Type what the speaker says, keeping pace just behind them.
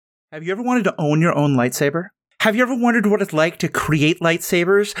Have you ever wanted to own your own lightsaber? Have you ever wondered what it's like to create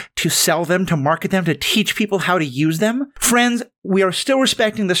lightsabers, to sell them, to market them, to teach people how to use them? Friends, we are still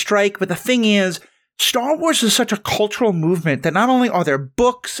respecting the strike, but the thing is, Star Wars is such a cultural movement that not only are there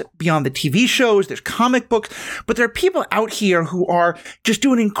books beyond the TV shows, there's comic books, but there are people out here who are just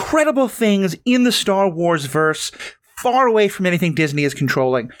doing incredible things in the Star Wars verse, far away from anything Disney is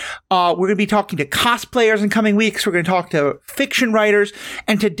controlling. We're going to be talking to cosplayers in coming weeks. We're going to talk to fiction writers.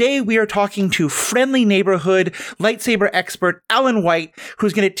 And today we are talking to friendly neighborhood lightsaber expert Alan White,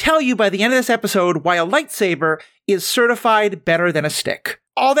 who's going to tell you by the end of this episode why a lightsaber is certified better than a stick.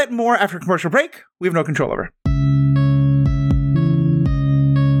 All that and more after a commercial break we have no control over.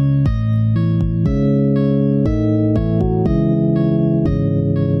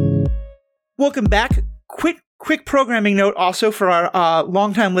 Welcome back. Quick programming note also for our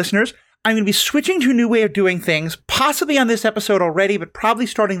longtime listeners. I'm going to be switching to a new way of doing things, possibly on this episode already, but probably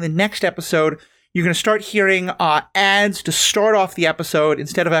starting the next episode. You're going to start hearing ads to start off the episode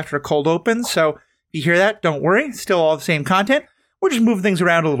instead of after a cold open. So if you hear that, don't worry. It's still all the same content. We're just moving things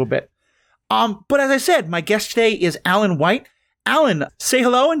around a little bit. But as I said, my guest today is Alan White. Alan, say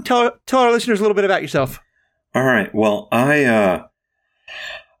hello and tell our listeners a little bit about yourself. All right. Well, I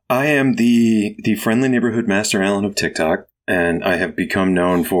am the friendly neighborhood master Alan of TikTok, and I have become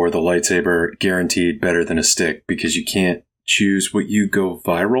known for the lightsaber guaranteed better than a stick because you can't choose what you go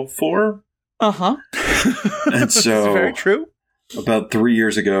viral for. Uh-huh. And so that's very true. About 4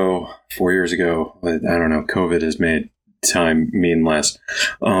 years ago, I don't know, COVID has made time mean less.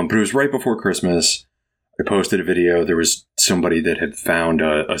 But it was right before Christmas. I posted a video. There was somebody that had found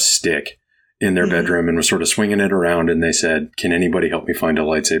a stick in their bedroom and was sort of swinging it around, and they said, "Can anybody help me find a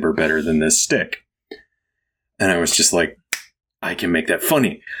lightsaber better than this stick?" And I was just like, I can make that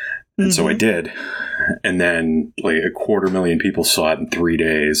funny. And so I did. And then like 250,000 people saw it in 3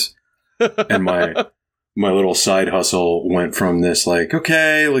 days. And my little side hustle went from this like,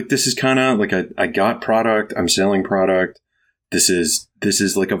 okay, like this is kind of like I got product, I'm selling product. This is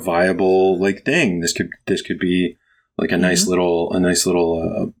like a viable like thing. This could be like a nice little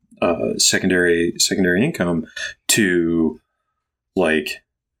secondary income to like,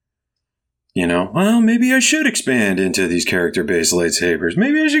 you know, well, maybe I should expand into these character-based lightsabers.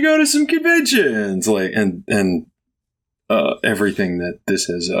 Maybe I should go to some conventions, like, and everything that this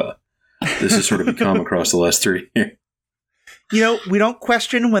has sort of become across the last 3 years. You know, we don't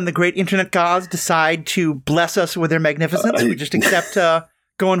question when the great internet gods decide to bless us with their magnificence. We just accept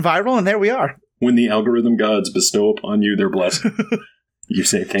going viral, and there we are. When the algorithm gods bestow upon you their blessing, you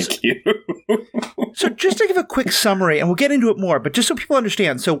say thank you. So just to give a quick summary, and we'll get into it more, but just so people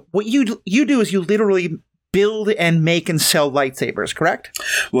understand, so what you do is you literally build and make and sell lightsabers, correct?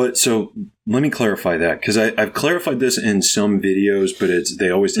 Well, so let me clarify that, because I've clarified this in some videos, but they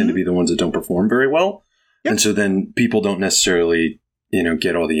always tend to be the ones that don't perform very well. Yep. And so then people don't necessarily, you know,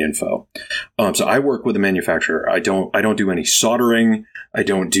 get all the info. So I work with a manufacturer. I don't do any soldering. I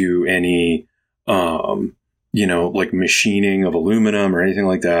don't do any, you know, like machining of aluminum or anything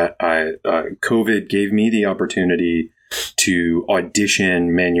like that. COVID gave me the opportunity to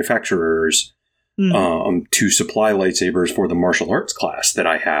audition manufacturers to supply lightsabers for the martial arts class that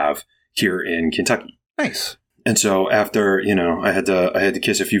I have here in Kentucky. Nice. And so after, you know, I had to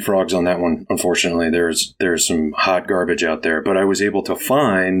kiss a few frogs on that one. Unfortunately, there's some hot garbage out there, but I was able to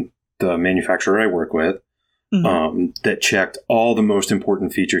find the manufacturer I work with that checked all the most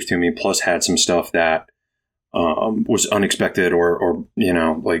important features to me, plus had some stuff that was unexpected or, you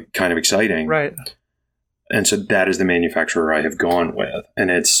know, like kind of exciting. Right. And so that is the manufacturer I have gone with.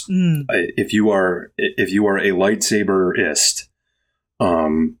 And it's, if you are a lightsaberist,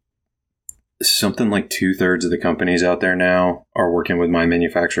 something like 2/3 of the companies out there now are working with my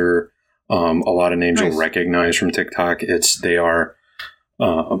manufacturer. A lot of names you'll recognize from TikTok.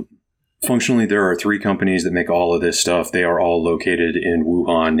 Functionally, there are 3 companies that make all of this stuff. They are all located in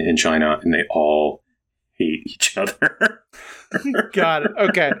Wuhan in China, and they all hate each other. Got it.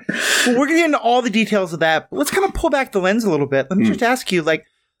 Okay. Well, we're going to get into all the details of that. But let's kind of pull back the lens a little bit. Let me just ask you, like,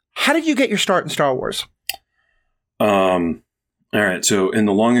 how did you get your start in Star Wars? All right. So in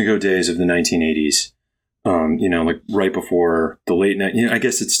the long ago days of the 1980s, you know, like right before the I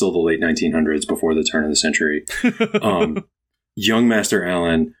guess it's still the late 1900s before the turn of the century, young Master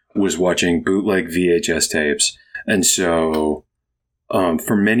Alan was watching bootleg VHS tapes. And so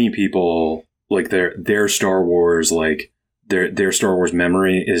for many people, like their Star Wars, like their Star Wars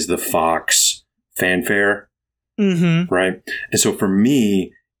memory is the Fox fanfare. Right. And so for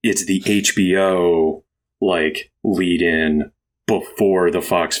me, it's the HBO like lead in before the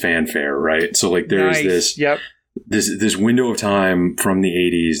Fox fanfare, right? So like there's this this window of time from the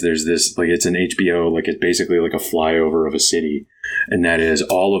 80s. There's this, like, it's an HBO, like, it's basically like a flyover of a city. And that is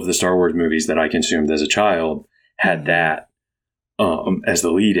all of the Star Wars movies that I consumed as a child had that as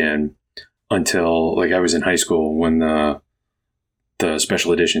the lead in until, like, I was in high school when the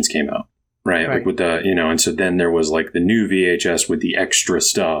special editions came out. Right. Like with the, and so then there was like the new VHS with the extra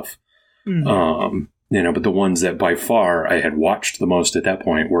stuff. But the ones that by far I had watched the most at that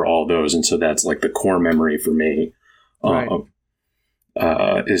point were all those. And so that's like the core memory for me.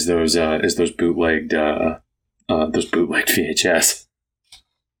 Is those bootlegged VHS.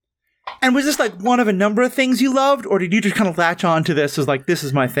 And was this like one of a number of things you loved, or did you just kind of latch on to this as like, this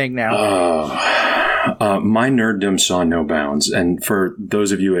is my thing now? My nerddom saw no bounds. And for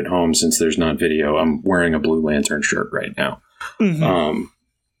those of you at home, since there's not video, I'm wearing a Blue Lantern shirt right now.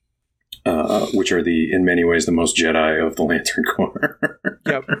 Which are in many ways the most Jedi of the Lantern Corps.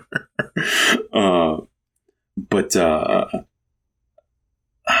 Yep.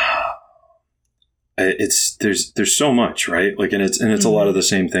 There's so much, right? Like, and it's a lot of the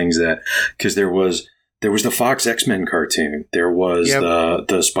same things because there was the Fox X-Men cartoon. There was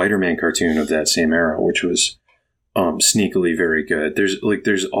the Spider-Man cartoon of that same era, which was sneakily very good.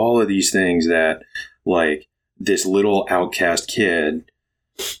 There's all of these things that, like, this little outcast kid,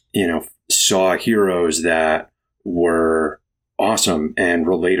 saw heroes that were awesome and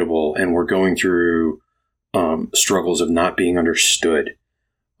relatable and were going through struggles of not being understood.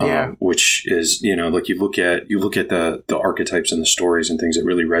 Which is, like you look at the archetypes and the stories and things that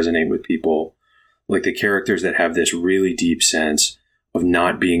really resonate with people. Like the characters that have this really deep sense of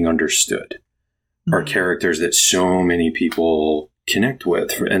not being understood are characters that so many people connect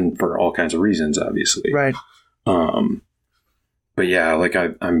with for all kinds of reasons, obviously. Right. But yeah, like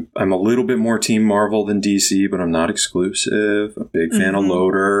I'm a little bit more Team Marvel than DC, but I'm not exclusive. A big fan of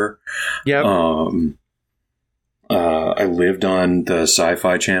Loader. Yep. I lived on the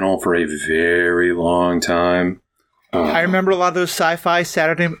Sci-Fi Channel for a very long time. I remember a lot of those sci-fi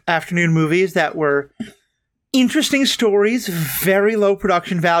Saturday afternoon movies that were interesting stories, very low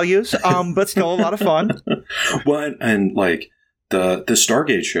production values, but still a lot of fun. Well, and like the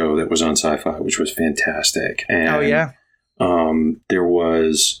Stargate show that was on Sci-Fi, which was fantastic. And, there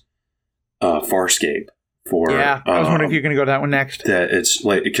was Farscape for. Yeah, I was wondering if you're going to go to that one next. That it's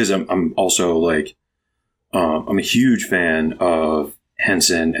like, because I'm also like, I'm a huge fan of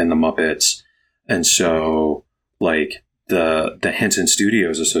Henson and the Muppets, and so like the Henson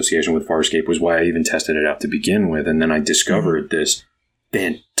Studios association with Farscape was why I even tested it out to begin with, and then I discovered this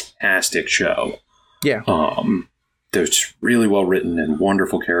fantastic show. Yeah, that's really well written and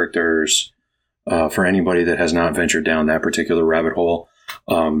wonderful characters. For anybody that has not ventured down that particular rabbit hole,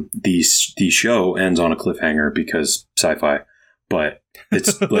 the show ends on a cliffhanger because sci-fi, but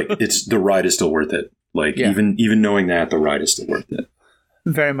it's like the ride is still worth it. Like even knowing that, the ride is still worth it.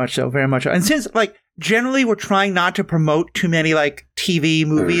 Very much so, very much so. And since like generally we're trying not to promote too many like TV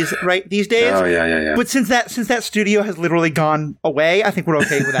movies right these days. Oh yeah. But since that studio has literally gone away, I think we're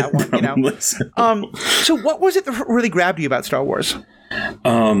okay with that one. So what was it that really grabbed you about Star Wars?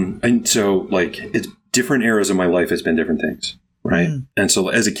 And so like it's different eras of my life has been different things, right? And so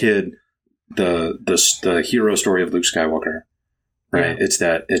as a kid, the hero story of Luke Skywalker, right? Yeah.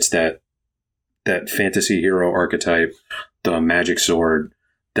 It's that fantasy hero archetype, the magic sword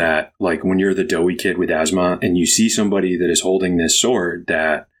that like when you're the doughy kid with asthma and you see somebody that is holding this sword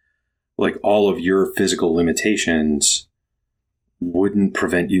that like all of your physical limitations wouldn't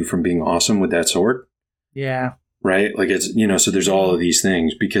prevent you from being awesome with that sword. Yeah. Right. Like it's, so there's all of these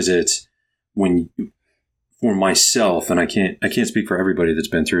things because it's for myself, and I can't speak for everybody that's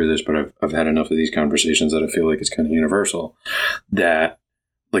been through this, but I've had enough of these conversations that I feel like it's kind of universal that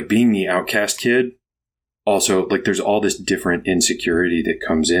like being the outcast kid also like there's all this different insecurity that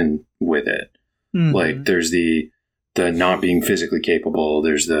comes in with it. Like there's the not being physically capable.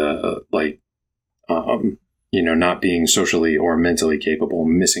 There's the not being socially or mentally capable,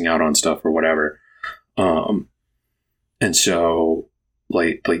 missing out on stuff or whatever. And so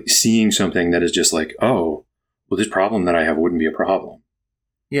like seeing something that is just like, oh, well, this problem that I have wouldn't be a problem.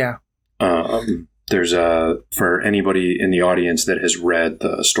 Yeah. There's for anybody in the audience that has read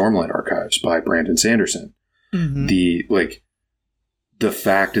the Stormlight Archives by Brandon Sanderson, the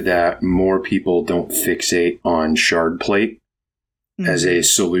fact that more people don't fixate on shard plate as a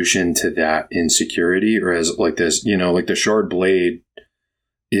solution to that insecurity, or as like this, like the shard blade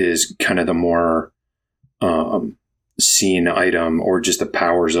is kind of the more seen item, or just the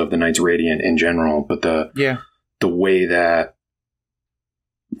powers of the Knights Radiant in general, but the way that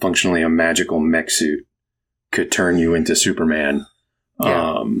functionally a magical mech suit could turn you into Superman.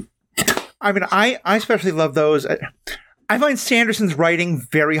 I mean, I especially love those. I find Sanderson's writing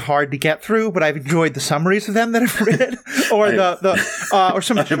very hard to get through, but I've enjoyed the summaries of them that I've read, or or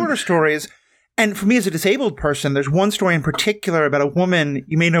some of the shorter stories. And for me as a disabled person, there's one story in particular about a woman.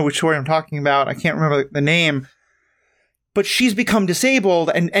 You may know which story I'm talking about. I can't remember the name, but she's become disabled,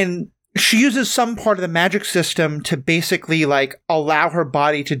 and she uses some part of the magic system to basically like allow her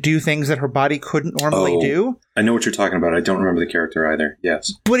body to do things that her body couldn't normally do. I know what you're talking about. I don't remember the character either.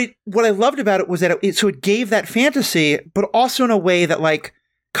 Yes. But what I loved about it was that it gave that fantasy, but also in a way that like,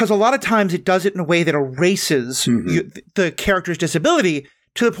 because a lot of times it does it in a way that erases the character's disability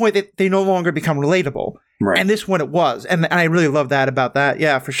to the point that they no longer become relatable. Right. And this one it was. And I really love that about that.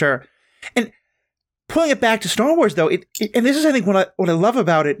 Yeah, for sure. And pulling it back to Star Wars, though, and this is, I think, what I love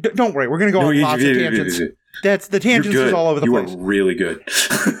about it. Don't worry, we're going to go on lots of tangents. That's the tangents is all over the place. You are really good.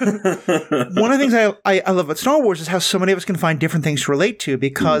 One of the things I love about Star Wars is how so many of us can find different things to relate to,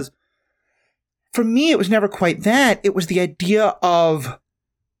 because for me, it was never quite that. It was the idea of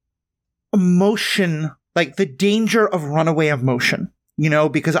emotion, like the danger of runaway emotion,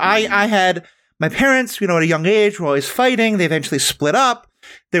 because I had my parents, at a young age, were always fighting. They eventually split up.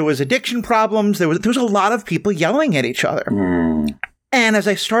 There was addiction problems. There was a lot of people yelling at each other. And as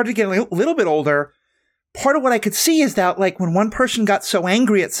I started getting a little bit older, part of what I could see is that like when one person got so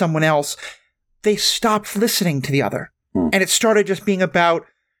angry at someone else, they stopped listening to the other. And it started just being about,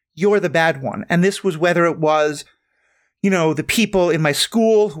 you're the bad one. And this was whether it was, the people in my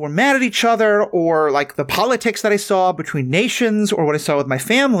school who were mad at each other, or like the politics that I saw between nations, or what I saw with my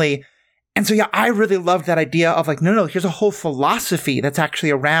family. And so, yeah, I really loved that idea of like, no, here's a whole philosophy that's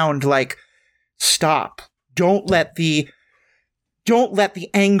actually around like, stop. Don't let the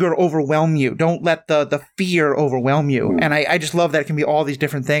anger overwhelm you. Don't let the fear overwhelm you. And I just love that it can be all these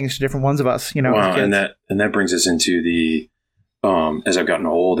different things to different ones of us, Wow, and that brings us into the, as I've gotten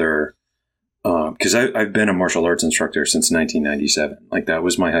older, because I've been a martial arts instructor since 1997. Like that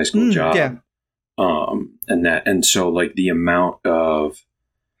was my high school job. Yeah. And so like the amount of,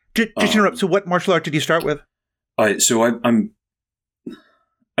 just interrupt. So what martial art did you start with? I've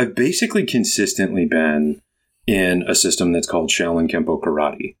basically consistently been in a system that's called Shaolin Kempo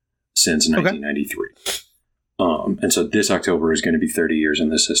Karate since 1993. And so this October is going to be 30 years in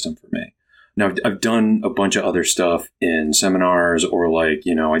this system for me. Now I've done a bunch of other stuff in seminars, or like,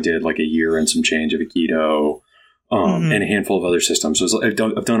 I did like a year and some change of Aikido, and a handful of other systems. So I've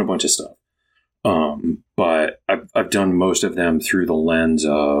done a bunch of stuff. But I've done most of them through the lens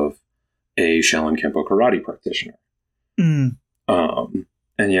of a Shaolin Kempo karate practitioner. And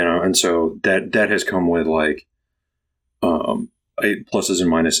and so that has come with like, pluses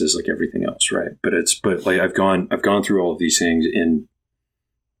and minuses like everything else. Right. But like, I've gone through all of these things in,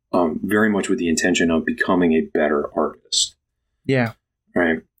 very much with the intention of becoming a better artist. Yeah.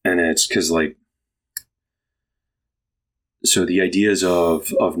 Right. And it's 'cause like, so the ideas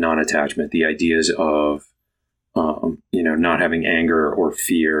of non-attachment, the ideas of, not having anger or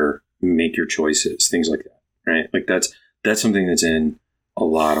fear, make your choices, things like that, right? Like that's something that's in a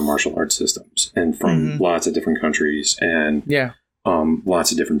lot of martial arts systems, and from lots of different countries, and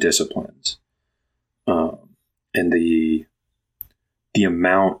lots of different disciplines. And the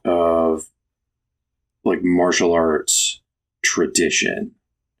amount of like martial arts tradition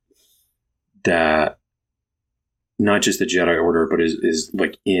that not just the Jedi Order, but is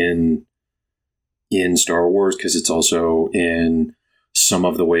like in Star Wars, because it's also in some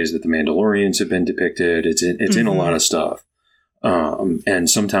of the ways that the Mandalorians have been depicted. It's in a lot of stuff, and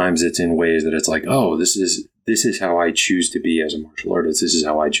sometimes it's in ways that it's like, oh, this is how I choose to be as a martial artist. This is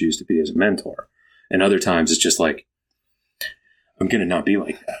how I choose to be as a mentor. And other times it's just like, I'm gonna not be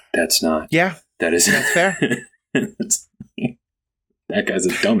like that. That's not. Yeah, that's fair. That guy's a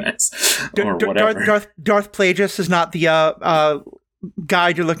dumbass, or whatever. Darth Plagueis is not the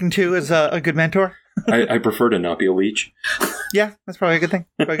guide you're looking to as a good mentor. I prefer to not be a leech. Yeah, that's probably a good thing.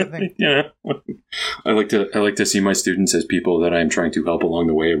 Yeah, I like to see my students as people that I'm trying to help along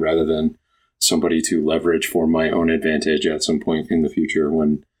the way, rather than somebody to leverage for my own advantage at some point in the future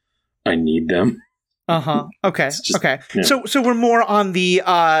when I need them. Okay. Yeah. So we're more on the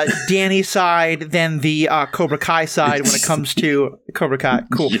Danny side than the Cobra Kai side when it comes to Cobra Kai.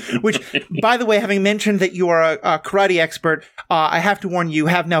 Cool. Which, by the way, having mentioned that you are a karate expert, I have to warn you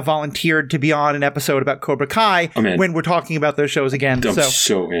have now volunteered to be on an episode about Cobra Kai when we're talking about those shows again. I'm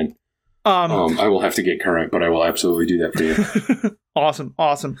so in. I will have to get current, but I will absolutely do that for you.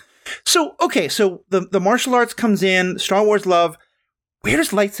 Awesome. So the martial arts comes in, Star Wars love. Where does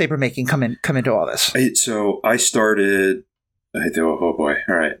lightsaber making come into all this? So I started. Oh boy!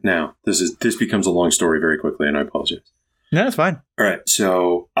 All right, now this becomes a long story very quickly, and I apologize. No, that's fine. All right.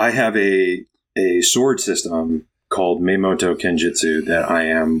 So I have a sword system called Meimoto Kenjutsu that I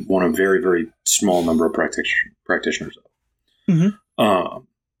am one of very, very small number of practitioners of. Mm-hmm.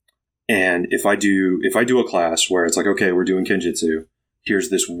 And if I do a class where it's like, okay, we're doing Kenjutsu, here's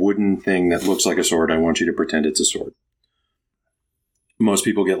this wooden thing that looks like a sword. I want you to pretend it's a sword. Most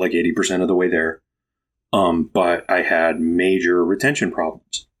people get like 80% of the way there. But I had major retention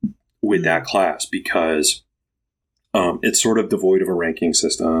problems with that class because it's sort of devoid of a ranking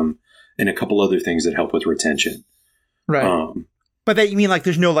system and a couple other things that help with retention. Right. But that you mean like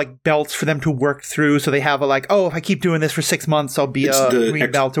there's no like belts for them to work through, so they have a like, oh, if I keep doing this for 6 months, I'll be a green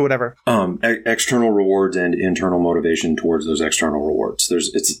belt or whatever. External rewards and internal motivation towards those external rewards.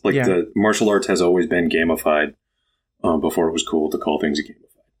 It's like the martial arts has always been gamified before it was cool to call things gamified.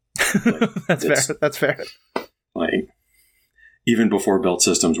 Like, That's fair. Like even before belt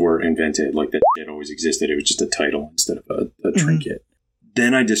systems were invented, like that shit always existed. It was just a title instead of a trinket.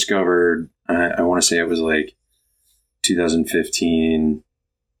 Then I discovered, I want to say it was like 2015,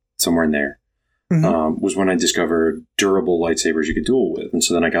 somewhere in there, was when I discovered durable lightsabers you could duel with. And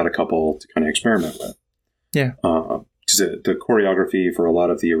so then I got a couple to kind of experiment with. Yeah. Because the choreography for a lot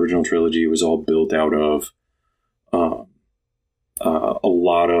of the original trilogy was all built out of a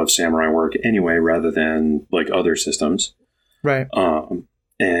lot of samurai work anyway, rather than like other systems. Right.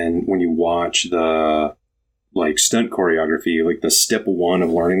 And when you watch the like stunt choreography, like the step one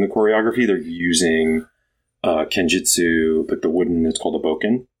of learning the choreography, they're using Kenjutsu, like the wooden, it's called a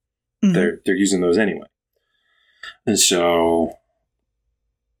boken. They're using those anyway. And so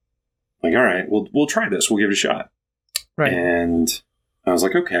like, all right, we'll try this. We'll give it a shot. Right. And I was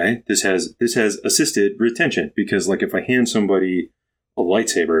like, okay, this has assisted retention because like if I hand somebody a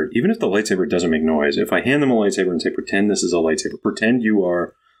lightsaber, even if the lightsaber doesn't make noise, if I hand them a lightsaber and say, pretend this is a lightsaber, pretend you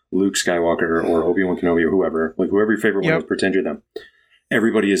are Luke Skywalker or Obi-Wan Kenobi or whoever your favorite one is, pretend you're them.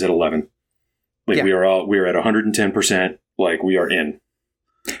 Everybody is at 11. Like we are at 110%. Like we are in.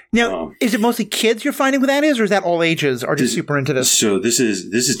 Now, is it mostly kids you're finding who that is, or is that all ages are just super into this? So this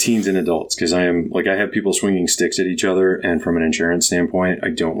is teens and adults because I have people swinging sticks at each other, and from an insurance standpoint, I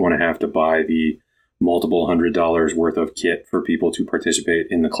don't want to have to buy the multiple $100s worth of kit for people to participate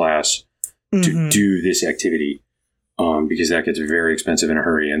in the class to do this activity, because that gets very expensive in a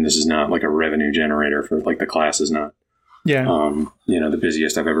hurry, and this is not like a revenue generator for like the class is not. Yeah. The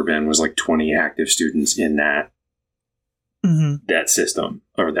busiest I've ever been was like 20 active students in that system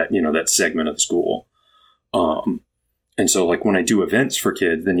or that segment of the school. And so like when I do events for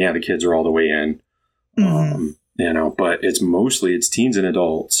kids, then the kids are all the way in, but it's teens and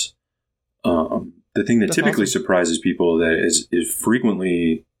adults. The thing that That's typically awesome. Surprises people that is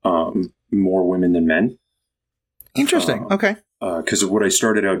frequently, more women than men. Interesting. Okay. Cause what I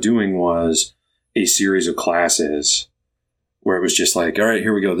started out doing was a series of classes where it was just like, all right,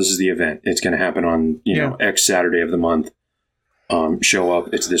 here we go. This is the event. It's going to happen on, X Saturday of the month. Show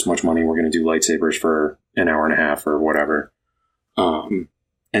up. It's this much money. We're going to do lightsabers for an hour and a half or whatever. And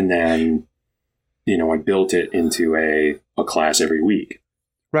then, I built it into a class every week.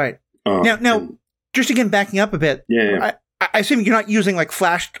 Right. Now, just again, backing up a bit. Yeah. I assume you're not using like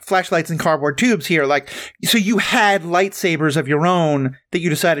flashlights and cardboard tubes here. Like, so you had lightsabers of your own that you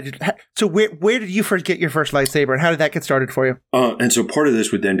decided to. So where did you first get your first lightsaber, and how did that get started for you? And so part of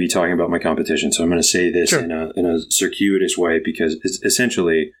this would then be talking about my competition. So I'm going to say this in a circuitous way because it's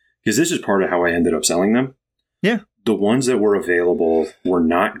essentially because this is part of how I ended up selling them. Yeah. The ones that were available were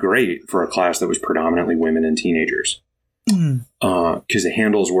not great for a class that was predominantly women and teenagers. Because the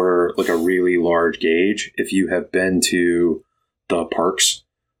handles were like a really large gauge. If you have been to the parks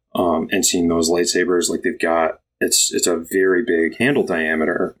and seen those lightsabers, like they've got, it's a very big handle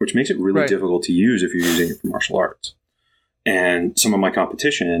diameter, which makes it really difficult to use if you're using it for martial arts. And some of my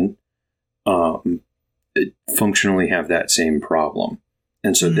competition functionally have that same problem.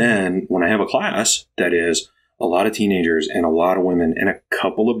 And so then when I have a class that is a lot of teenagers and a lot of women and a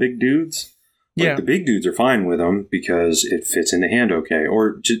couple of big dudes, like the big dudes are fine with them because it fits in the hand okay.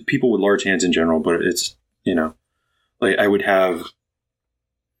 Or just people with large hands in general, but it's, like I would have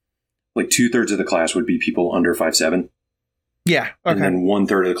like 2/3 of the class would be people under 5'7". Yeah. Okay. And then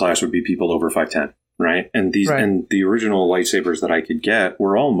 1/3 of the class would be people over 5'10", right? And and the original lightsabers that I could get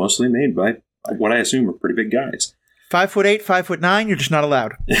were all mostly made by what I assume are pretty big guys. 5'8", 5'9", you're just not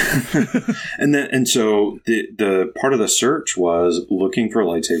allowed. And so the part of the search was looking for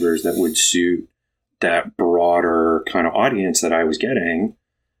lightsabers that would suit that broader kind of audience that I was getting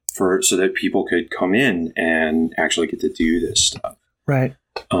so that people could come in and actually get to do this stuff. Right.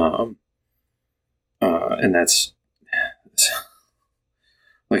 And that's,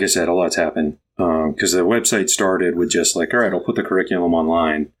 like I said, a lot's happened because the website started with just like, all right, I'll put the curriculum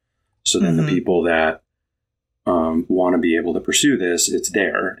online. So then the people that want to be able to pursue this, it's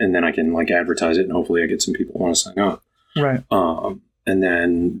there. And then I can like advertise it and hopefully I get some people who want to sign up. Right. And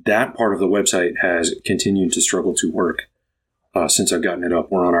then that part of the website has continued to struggle to work since I've gotten it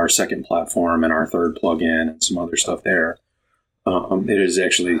up. We're on our second platform and our third plugin and some other stuff there. It is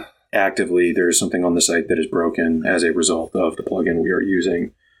actually actively, there's something on the site that is broken as a result of the plugin we are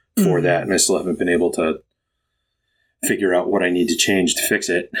using for that. And I still haven't been able to figure out what I need to change to fix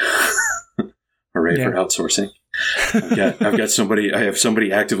it. Hooray for outsourcing. I've got somebody, I have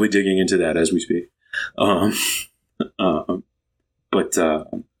somebody actively digging into that as we speak.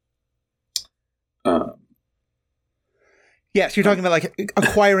 Yes, you're talking about like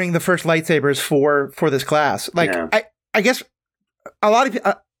acquiring the first lightsabers for this class. Like, I guess a lot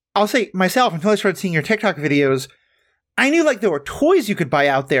of I'll say myself, until I started seeing your TikTok videos, I knew like there were toys you could buy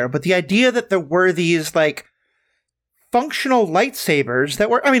out there, but the idea that there were these like functional lightsabers that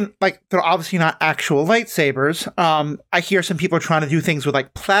were, I mean, like they're obviously not actual lightsabers. I hear some people are trying to do things with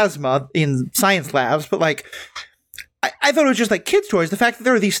like plasma in science labs, but like I thought it was just like kids' toys. The fact that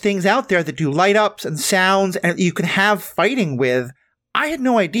there are these things out there that do light ups and sounds and you can have fighting with, I had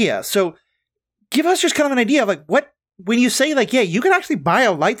no idea. So give us just kind of an idea of like what, when you say like, yeah, you can actually buy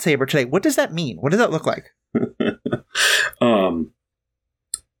a lightsaber today, what does that mean? What does that look like?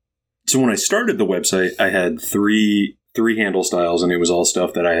 So when I started the website, I had three handle styles, and it was all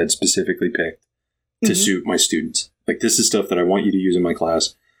stuff that I had specifically picked to suit my students. Like, this is stuff that I want you to use in my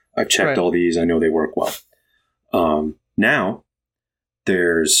class. I've checked all these. I know they work well. Now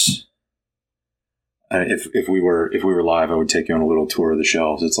there's, if we were live, I would take you on a little tour of the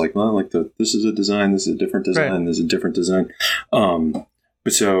shelves. It's like, well, like this is a design, this is a different design, this is a different design.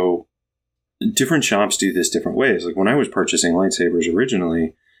 But so different shops do this different ways. Like when I was purchasing lightsabers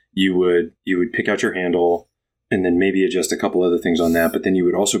originally, you would pick out your handle and then maybe adjust a couple other things on that. But then you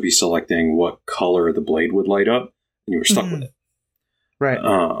would also be selecting what color the blade would light up, and you were stuck with it. Right.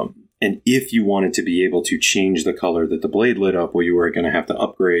 And if you wanted to be able to change the color that the blade lit up, well, you were going to have to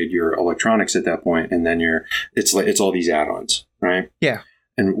upgrade your electronics at that point, and then it's all these add-ons, right? Yeah.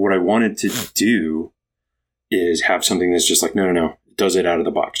 And what I wanted to do is have something that's just like, no, it does it out of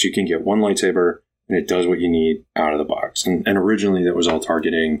the box. You can get one lightsaber, and it does what you need out of the box. And originally, that was all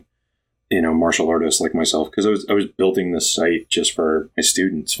targeting, martial artists like myself, because I was building this site just for my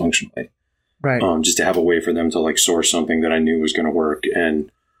students functionally, right? Just to have a way for them to like source something that I knew was going to work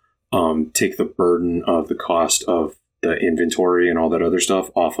and take the burden of the cost of the inventory and all that other stuff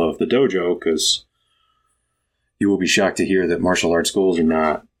off of the dojo, because you will be shocked to hear that martial arts schools are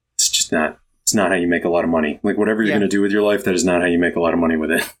not, it's not how you make a lot of money. Like whatever you're going to do with your life, that is not how you make a lot of money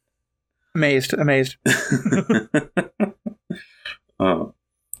with it. Amazed.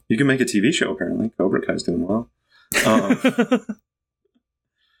 You can make a TV show, apparently. Cobra Kai's doing well.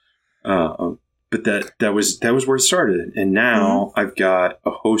 But that was where it started. And now I've got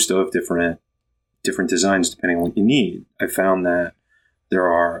a host of different designs depending on what you need. I found that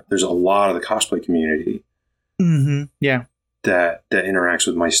there's a lot of the cosplay community that interacts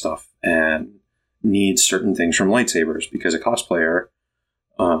with my stuff and needs certain things from lightsabers, because a cosplayer,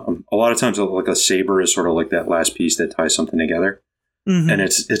 a lot of times like a saber is sort of like that last piece that ties something together. And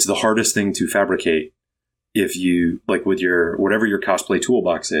it's the hardest thing to fabricate. If you like with whatever your cosplay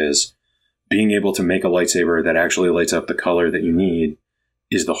toolbox is, being able to make a lightsaber that actually lights up the color that you need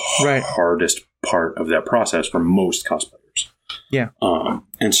is the hardest part of that process for most cosplayers. Yeah.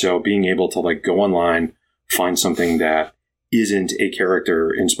 And so being able to like go online, find something that isn't a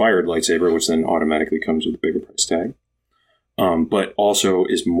character inspired lightsaber, which then automatically comes with a bigger price tag, but also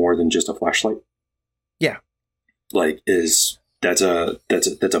is more than just a flashlight. Yeah. Like that's a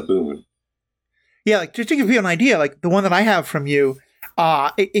boon. Yeah. Like just to give you an idea, like the one that I have from you,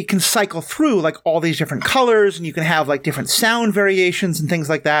 it can cycle through like all these different colors, and you can have like different sound variations and things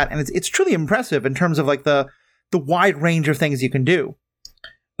like that. And it's truly impressive in terms of like the wide range of things you can do.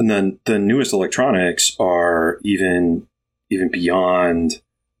 And then the newest electronics are even beyond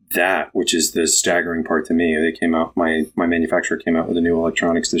that, which is the staggering part to me. They came out, my manufacturer came out with a new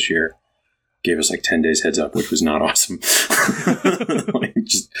electronics this year, gave us like 10 days heads up, which was not awesome.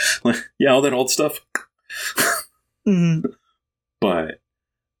 All that old stuff.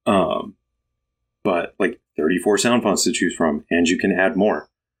 But like 34 sound fonts to choose from, and you can add more.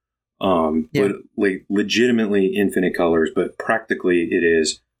 But like legitimately infinite colors, but practically it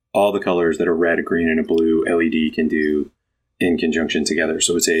is all the colors that a red, a green, and a blue LED can do in conjunction together.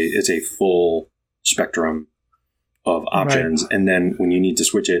 So it's a full spectrum of options. And then when you need to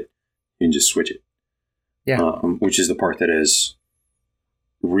switch it, you can just switch it. Yeah. Which is the part that is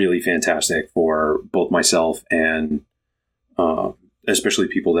really fantastic for both myself and especially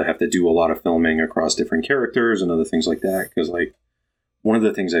people that have to do a lot of filming across different characters and other things like that. Because like one of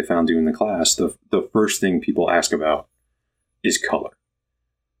the things I found doing the class, the first thing people ask about is color.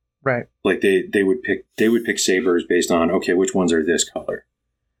 Right. Like they would pick sabers based on, okay, which ones are this color?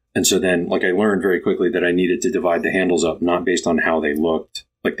 And so then like I learned very quickly that I needed to divide the handles up, not based on how they looked,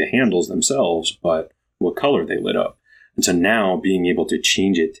 like the handles themselves, but what color they lit up. And so now being able to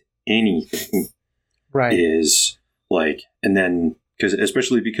change it to anything right. is like, and then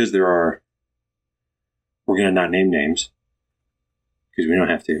especially because we're going to not name names because we don't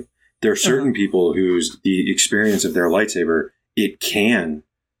have to. There are certain people whose the experience of their lightsaber, it can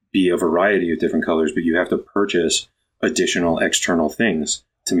be a variety of different colors, but you have to purchase additional external things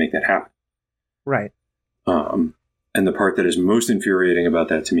to make that happen. Right. And the part that is most infuriating about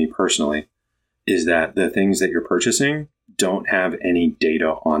that to me personally is that the things that you're purchasing don't have any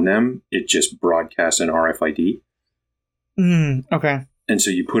data on them. It just broadcasts an RFID. Okay. And so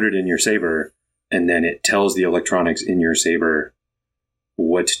you put it in your saber, and then it tells the electronics in your saber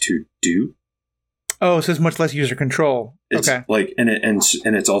what to do. Oh, so it's much less user control. It's okay. Like, and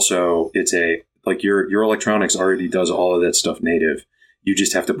it's also, it's a, like your electronics already does all of that stuff native. You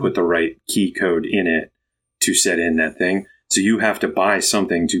just have to put the right key code in it to set in that thing. So you have to buy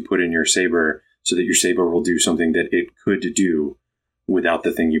something to put in your saber so that your saber will do something that it could do without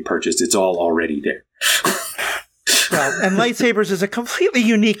the thing you purchased. It's all already there. Well, and lightsabers is a completely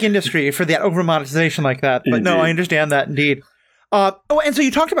unique industry for that over monetization like that. But no, I understand that indeed. And so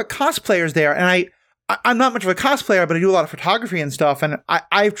you talked about cosplayers there, and I'm not much of a cosplayer, but I do a lot of photography and stuff, and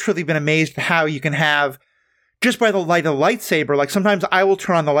I've truly been amazed at how you can have, just by the light of the lightsaber, like sometimes I will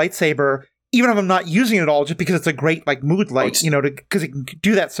turn on the lightsaber, even if I'm not using it at all, just because it's a great like mood light, because it can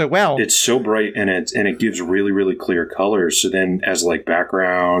do that so well. It's so bright, and it gives really, really clear colors. So then as like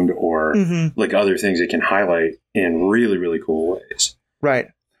background or like other things, it can highlight in really, really cool ways. Right.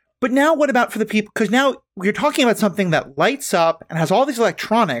 But now what about for the people? Because now you're talking about something that lights up and has all these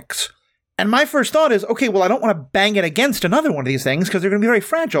electronics. And my first thought is, okay, well, I don't want to bang it against another one of these things because they're going to be very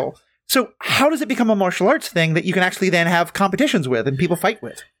fragile. So how does it become a martial arts thing that you can actually then have competitions with and people fight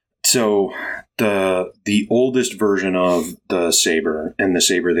with? So the oldest version of the saber, and the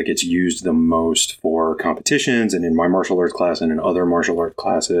saber that gets used the most for competitions and in my martial arts class and in other martial arts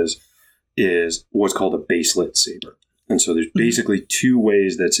classes, is what's called a baselit saber. And so there's basically two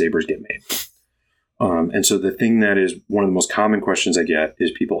ways that sabers get made. And so the thing that is one of the most common questions I get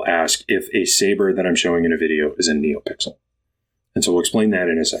is people ask if a saber that I'm showing in a video is a neopixel. And so we'll explain that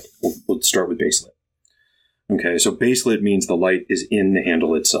in a second. We'll start with baselit. Okay, so baselit means the light is in the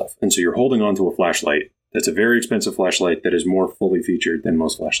handle itself. And so you're holding onto a flashlight. That's a very expensive flashlight that is more fully featured than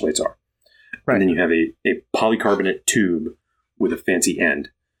most flashlights are. Right. And then you have a polycarbonate tube with a fancy end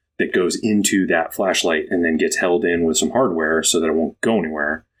that goes into that flashlight and then gets held in with some hardware so that it won't go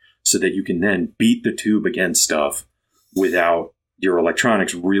anywhere, so that you can then beat the tube against stuff without your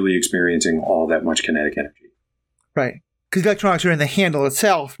electronics really experiencing all that much kinetic energy. Right. Because the electronics are in the handle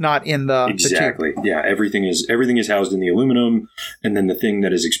itself, not in the exactly. The tube. Yeah, everything is housed in the aluminum, and then the thing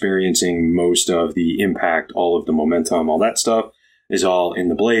that is experiencing most of the impact, all of the momentum, all that stuff is all in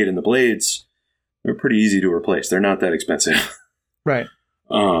the blade. And the blades, they're pretty easy to replace. They're not that expensive. Right.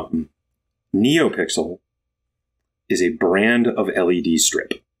 NeoPixel is a brand of LED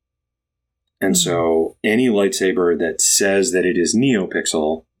strip. And so any lightsaber that says that it is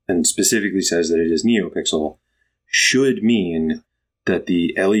NeoPixel, and specifically says that it is NeoPixel, should mean that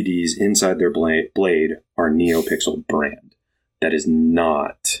the LEDs inside their blade are NeoPixel brand. That is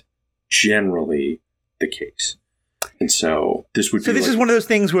not generally the case. And so this would be this is one of those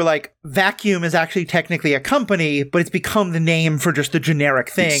things where like Vacuum is actually technically a company, but it's become the name for just the generic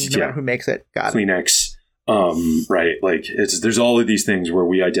thing, no matter who makes it. Got Kleenex. Right. Like there's all of these things where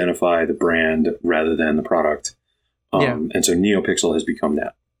we identify the brand rather than the product. And so NeoPixel has become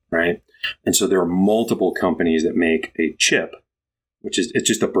that. Right. And so there are multiple companies that make a chip, it's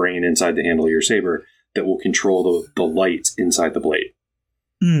just a brain inside the handle of your saber that will control the lights inside the blade.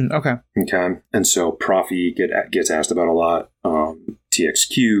 Okay. And so Profi gets asked about a lot.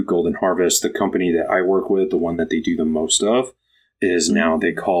 TXQ, Golden Harvest, the company that I work with, the one that they do the most of, is now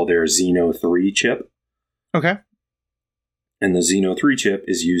they call their Xeno 3 chip. Okay. And the Xeno 3 chip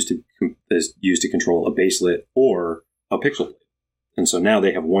is used to control a baselit or a pixel blade. And so now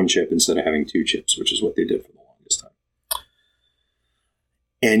they have one chip instead of having two chips, which is what they did for the longest time.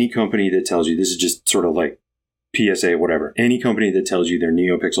 Any company that tells you, this is just sort of like PSA, whatever. Any company that tells you their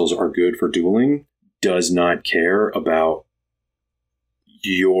NeoPixels are good for dueling does not care about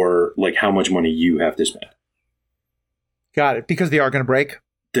how much money you have to spend. Got it. Because they are going to break?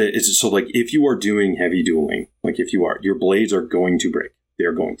 So like if you are doing heavy dueling, like if you are, your blades are going to break. They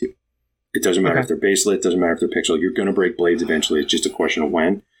are going to. It doesn't matter if they're baselit, it doesn't matter if they're pixel. You're going to break blades eventually. It's just a question of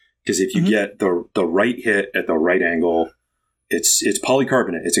when. Because if you get the right hit at the right angle, it's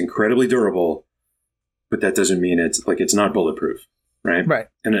polycarbonate. It's incredibly durable, but that doesn't mean it's not bulletproof, right? Right.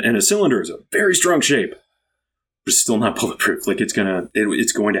 And a cylinder is a very strong shape, but it's still not bulletproof. Like it's going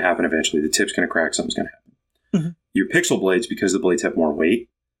to happen eventually. The tip's going to crack. Something's going to happen. Mm-hmm. Your pixel blades, because the blades have more weight,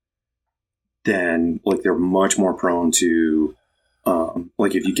 then like they're much more prone to,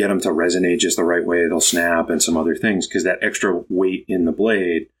 like if you get them to resonate just the right way, they'll snap and some other things, because that extra weight in the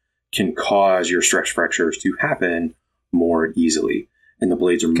blade can cause your stretch fractures to happen more easily. And the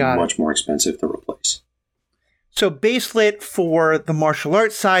blades are much more expensive to replace. So baselit for the martial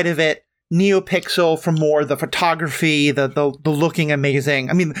arts side of it, NeoPixel for more the photography, the looking amazing.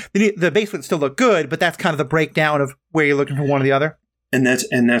 I mean, the baselits still look good, but that's kind of the breakdown of where you're looking for one or the other. And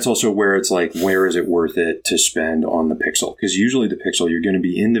that's also where it's like, where is it worth it to spend on the pixel? Because usually the pixel, you're going to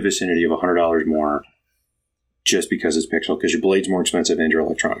be in the vicinity of $100 more just because it's pixel, because your blade's more expensive and your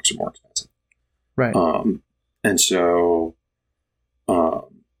electronics are more expensive. Right. And so,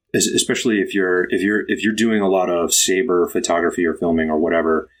 especially if you're doing a lot of saber photography or filming or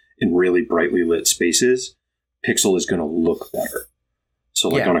whatever in really brightly lit spaces, pixel is going to look better. So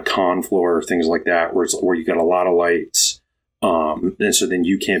like on a con floor, things like that, where you got a lot of lights. And so then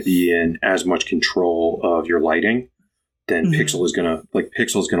you can't be in as much control of your lighting, then pixel is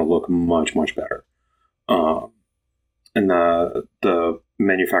gonna look much, much better. And the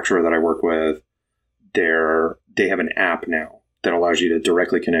manufacturer that I work with, they have an app now that allows you to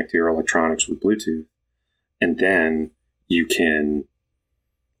directly connect to your electronics with Bluetooth. And then you can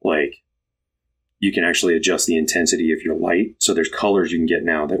actually adjust the intensity of your light. So there's colors you can get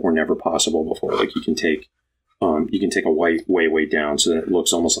now that were never possible before. Like you can take a white way down so that it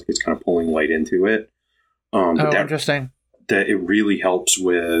looks almost like it's kind of pulling light into it. But interesting. That it really helps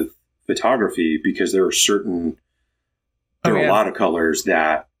with photography, because there are a lot of colors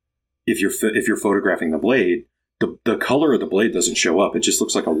that if you're photographing the blade, the color of the blade doesn't show up. It just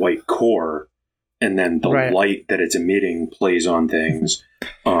looks like a white core, and then the light that it's emitting plays on things.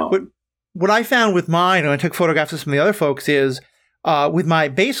 What I found with mine, and I took photographs of some of the other folks, is with my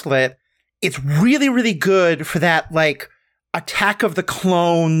baselit, it's really, really good for that, like, Attack of the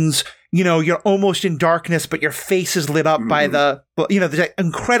Clones. You know, you're almost in darkness, but your face is lit up by there's that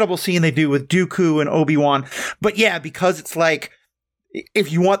incredible scene they do with Dooku and Obi-Wan. But yeah, because it's like,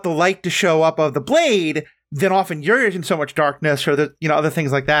 if you want the light to show up of the blade, then often you're in so much darkness, or other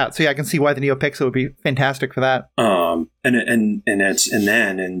things like that. So yeah, I can see why the NeoPixel would be fantastic for that. And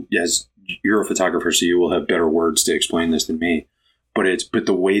as you're a photographer, so you will have better words to explain this than me. But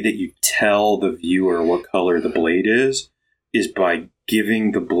the way that you tell the viewer what color the blade is by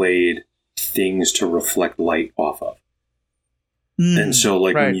giving the blade things to reflect light off of. And so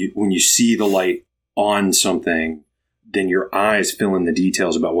like when you see the light on something, then your eyes fill in the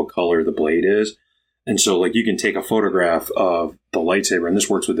details about what color the blade is. And so like you can take a photograph of the lightsaber, and this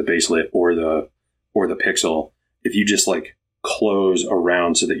works with the baselit or the pixel. If you just like close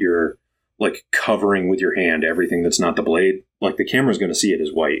around so that you're like covering with your hand everything that's not the blade, like the camera's going to see it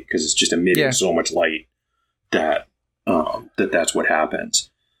as white because it's just emitting so much light that that's what happens.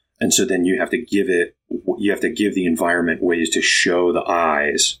 And so then you have to give the environment ways to show the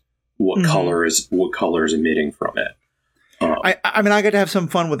eyes what color is emitting from it. I mean, I got to have some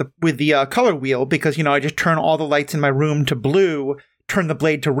fun with the color wheel, because I just turn all the lights in my room to blue, turn the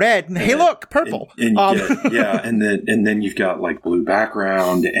blade to red, and hey, look, purple. And then you've got like blue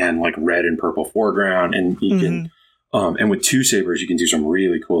background and like red and purple foreground, and you can and with two sabers you can do some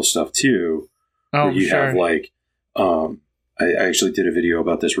really cool stuff too. Where you have like I actually did a video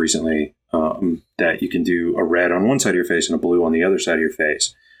about this recently, that you can do a red on one side of your face and a blue on the other side of your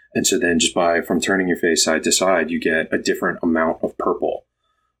face. And so then just from turning your face side to side, you get a different amount of purple.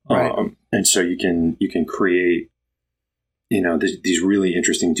 Right. And so you can create, these really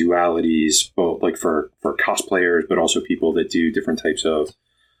interesting dualities, both like for cosplayers, but also people that do different types of,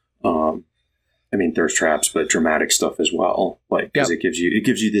 thirst traps, but dramatic stuff as well. Like, because it gives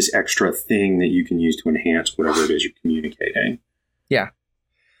you this extra thing that you can use to enhance whatever it is you're communicating. Yeah.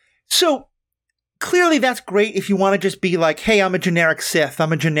 So clearly that's great if you want to just be like, hey, I'm a generic Sith,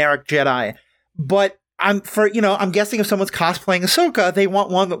 I'm a generic Jedi. But I'm guessing if someone's cosplaying Ahsoka, they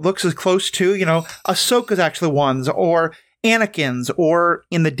want one that looks as close to, Ahsoka's actual ones, or Anakin's, or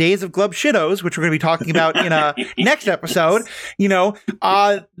in the Days of Glub Shitos, which we're going to be talking about in a next episode,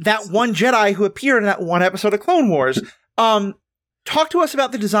 that one Jedi who appeared in that one episode of Clone Wars. Talk to us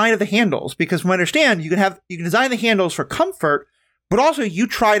about the design of the handles, because from what I understand, you can design the handles for comfort, But also, you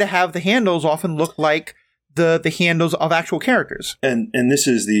try to have the handles often look like the handles of actual characters. And this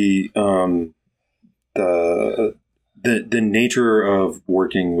is the nature of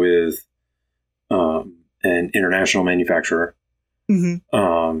working with an international manufacturer.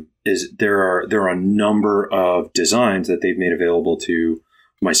 Mm-hmm. Is there are a number of designs that they've made available to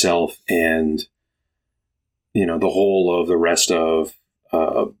myself and the whole of the rest of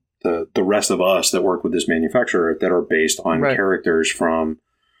the rest of us that work with this manufacturer that are based on characters from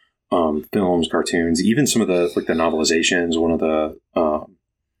films, cartoons, even some of the novelizations. One of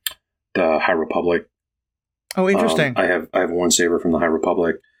the High Republic. Oh, interesting. I have one saber from the High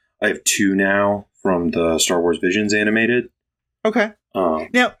Republic. I have two now from the Star Wars Visions animated. Okay.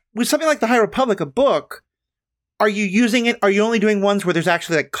 Now, with something like the High Republic, a book, are you using it? Are you only doing ones where there's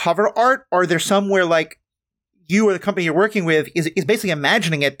actually like cover art, or there's some where like you or the company you're working with is basically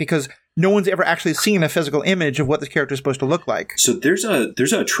imagining it because no one's ever actually seen a physical image of what this character is supposed to look like? So there's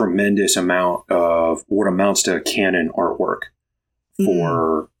a tremendous amount of what amounts to canon artwork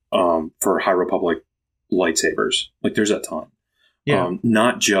for High Republic lightsabers. Like there's a ton. Yeah.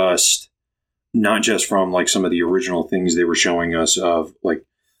 Not just from like some of the original things they were showing us of like,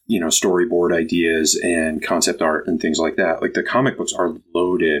 storyboard ideas and concept art and things like that. Like the comic books are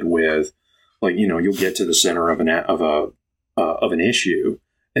loaded with like, you'll get to the center of an issue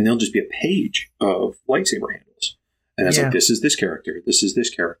and there'll just be a page of lightsaber handles. And that's like, this is this character. This is this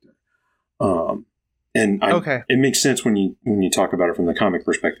character. It makes sense when you talk about it from the comic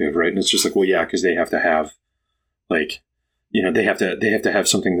perspective, right? And it's just like, well, yeah, because they have to have like, they have to have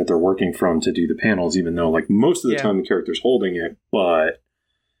something that they're working from to do the panels, even though like most of the time the character's holding it,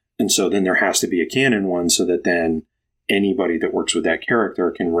 and so then there has to be a canon one so that then anybody that works with that character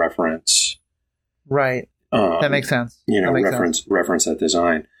can reference. Right. That makes sense. Reference that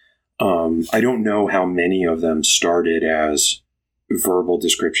design. I don't know how many of them started as verbal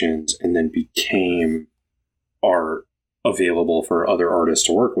descriptions and then became art available for other artists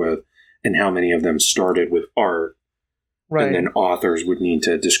to work with, and how many of them started with art. Right. And then authors would need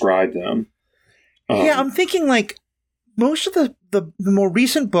to describe them. I'm thinking like most of the more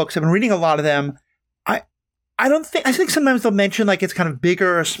recent books, I've been reading a lot of them. I think sometimes they'll mention like it's kind of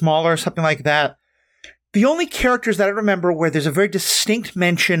bigger or smaller or something like that. The only characters that I remember where there's a very distinct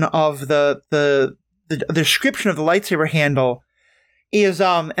mention of the description of the lightsaber handle is,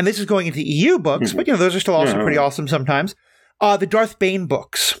 and this is going into EU books, but those are still also pretty awesome sometimes. The Darth Bane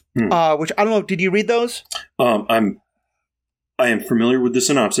books, which I don't know, did you read those? I am familiar with the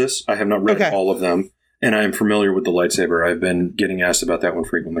synopsis. I have not read all of them, and I am familiar with the lightsaber. I've been getting asked about that one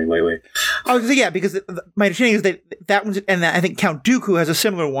frequently lately. Oh, yeah, because my understanding is that one's, and I think Count Dooku has a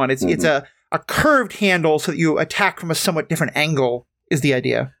similar one. It's a curved handle so that you attack from a somewhat different angle is the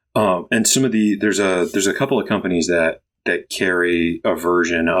idea. And some of there's a couple of companies that carry a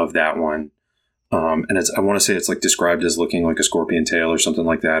version of that one. And I want to say it's like described as looking like a scorpion tail or something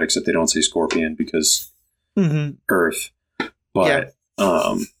like that, except they don't say scorpion because Earth. But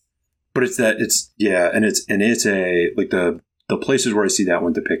it's a like the places where I see that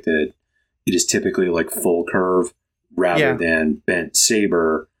one depicted, it is typically like full curve rather than bent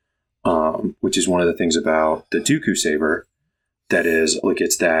saber, which is one of the things about the Dooku saber that is like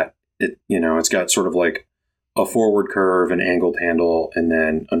it's got sort of like a forward curve, an angled handle, and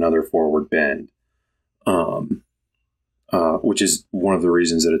then another forward bend. Which is one of the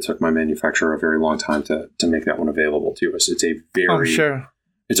reasons that it took my manufacturer a very long time to make that one available to us. It's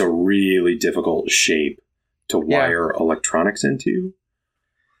it's a really difficult shape to wire electronics into.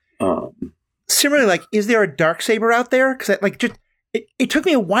 Similarly, like, is there a Darksaber out there? Because it took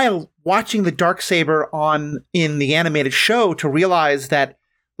me a while watching the Darksaber in the animated show to realize that,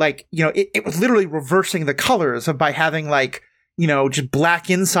 like, it was literally reversing the colors by having like, just black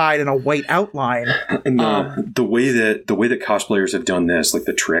inside and a white outline. And the way that cosplayers have done this, like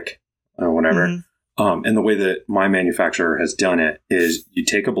the trick or whatever, and the way that my manufacturer has done it is you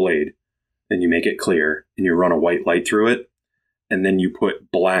take a blade and you make it clear and you run a white light through it, and then you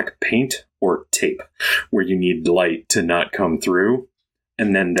put black paint or tape where you need light to not come through,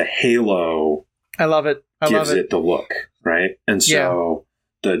 and then the halo gives it the look, right? And so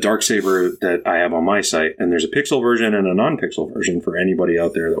the Darksaber that I have on my site, and there's a pixel version and a non-pixel version for anybody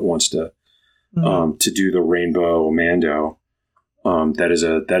out there that wants to do the Rainbow Mando. That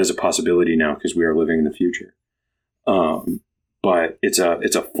is a possibility now because we are living in the future. But it's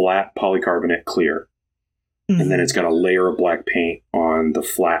a flat polycarbonate clear, and then it's got a layer of black paint on the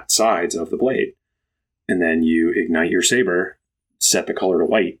flat sides of the blade, and then you ignite your saber, set the color to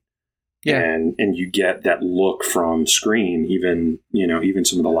white. And you get that look from screen, even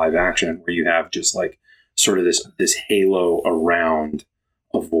some of the live action where you have just like sort of this halo around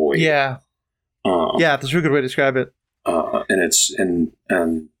a void. Yeah. That's a good way to describe it. And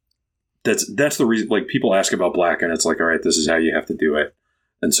that's the reason, like, people ask about black, and it's like, all right, this is how you have to do it.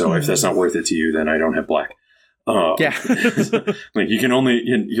 And so if that's not worth it to you, then I don't have black. Like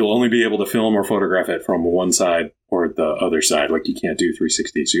you'll only be able to film or photograph it from one side or the other side. Like you can't do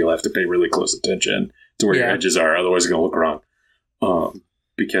 360, so you'll have to pay really close attention to where your edges are. Otherwise it's going to look wrong.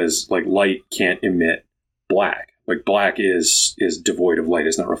 Because like light can't emit black. Like black is devoid of light.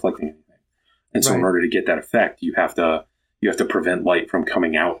 It's not reflecting anything. And so in order to get that effect, you have to prevent light from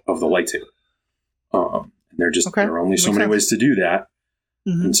coming out of the lightsaber. There are only so many ways to do that.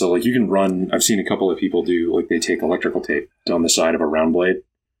 Mm-hmm. And so like you can run, I've seen a couple of people do, like they take electrical tape down the side of a round blade.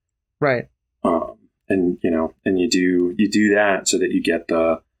 Right. And you do that so that you get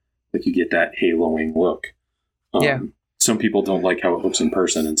that haloing look. Some people don't like how it looks in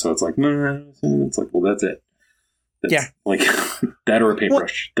person. And so it's like, it's like, well, that's it. Like that or a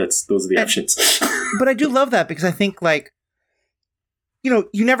paintbrush. Those are the options. But I do love that because I think like, you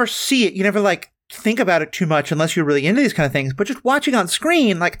never see it. You never like think about it too much unless you're really into these kind of things. But just watching on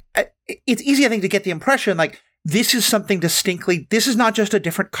screen, like it's easy, I think, to get the impression like this is something distinctly, this is not just a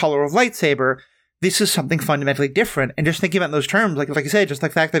different color of lightsaber. This is something fundamentally different. And just thinking about it in those terms, like I said, just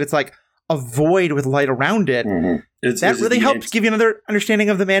like the fact that it's like a void with light around it, that really helps give you another understanding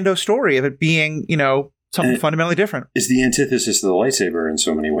of the Mando story of it being, something fundamentally different. It's the antithesis of the lightsaber in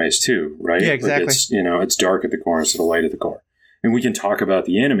so many ways too, right? Yeah, exactly. Like it's dark at the core instead of light at the core. And we can talk about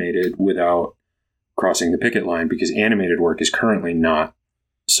the animated without crossing the picket line because animated work is currently not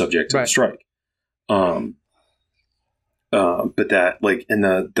subject to the strike. But that, like, and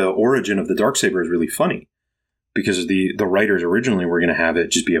the origin of the Darksaber is really funny because the writers originally were going to have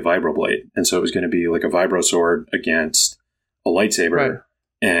it just be a vibroblade. And so it was going to be like a vibro sword against a lightsaber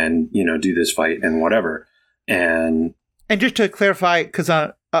and, do this fight and whatever. And just to clarify, because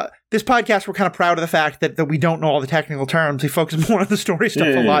this podcast, we're kind of proud of the fact that we don't know all the technical terms. We focus more on the story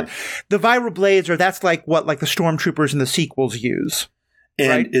stuff a lot. The vibroblades that's like what like the stormtroopers in the sequels use.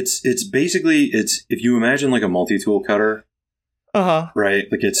 And it's basically, if you imagine like a multi-tool cutter, right?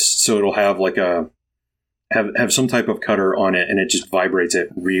 Like it'll have like have some type of cutter on it and it just vibrates it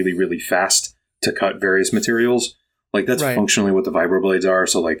really, really fast to cut various materials. Like that's functionally what the vibroblades are.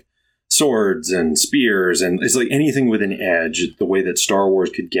 So like swords and spears, and it's like anything with an edge, the way that Star Wars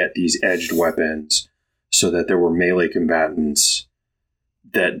could get these edged weapons so that there were melee combatants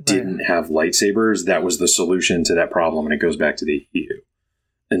that didn't have lightsabers. That was the solution to that problem. And it goes back to the EU.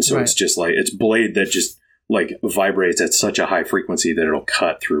 And so it's just like, it's blade that just like vibrates at such a high frequency that it'll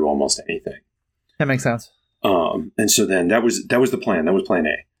cut through almost anything. That makes sense. And so then that was the plan. That was plan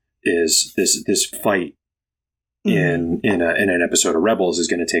A, is this fight in an episode of Rebels is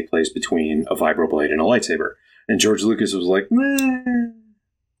going to take place between a vibroblade and a lightsaber. And George Lucas was like,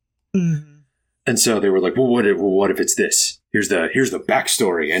 And so they were like, well, what if it's this? Here's the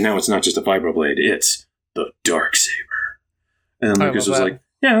backstory. And now it's not just a vibroblade, it's the Darksaber. And Lucas was like,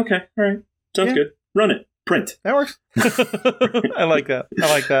 yeah, okay, all right, sounds good. Run it, print. That works. I like that.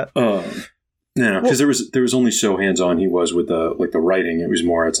 Because there was only so hands on he was with the writing. It was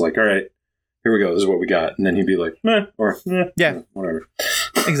more, it's like, all right, here we go. This is what we got. And then he'd be like, whatever.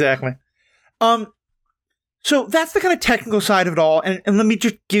 Exactly. So that's the kind of technical side of it all. And let me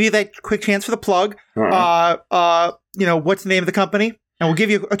just give you that quick chance for the plug. Right. What's the name of the company? And we'll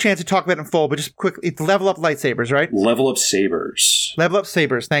give you a chance to talk about it in full, but just quickly, it's Level Up Lightsabers, right? Level Up Sabers. Level Up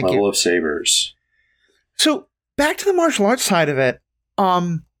Sabers, thank you. Level Up Sabers. So back to the martial arts side of it.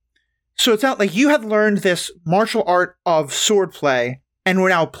 So it's not like you have learned this martial art of swordplay, and we're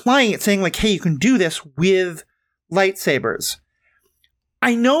now applying it, saying like, hey, you can do this with lightsabers.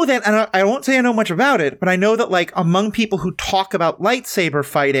 I know that, and I won't say I know much about it, but I know that like among people who talk about lightsaber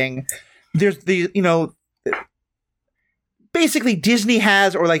fighting, there's basically Disney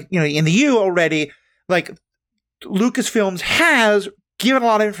has, or like, in the U already, like Lucasfilms has given a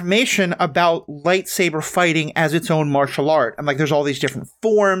lot of information about lightsaber fighting as its own martial art. And like, there's all these different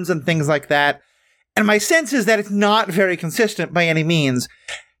forms and things like that. And my sense is that it's not very consistent by any means.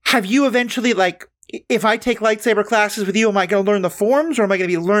 Have you eventually, like, if I take lightsaber classes with you, am I going to learn the forms, or am I going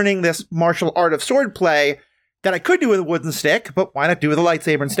to be learning this martial art of swordplay that I could do with a wooden stick, but why not do with a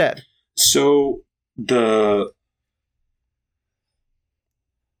lightsaber instead? So I'm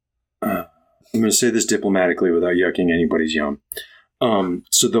going to say this diplomatically without yucking anybody's yum.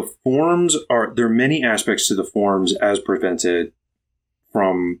 So the forms there are many aspects to the forms as presented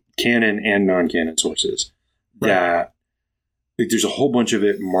from canon and non-canon sources that like, there's a whole bunch of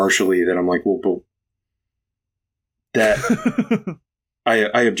it martially that I'm like, well, but that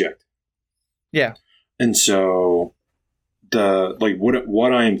I object. Yeah. And so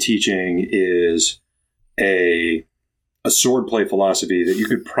what I am teaching is a swordplay philosophy that you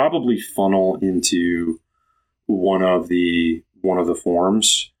could probably funnel into one of the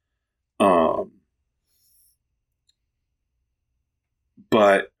forms.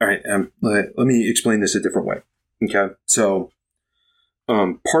 But all right, let me explain this a different way. Okay, so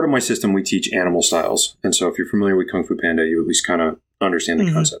part of my system, we teach animal styles, and so if you're familiar with Kung Fu Panda, you at least kind of understand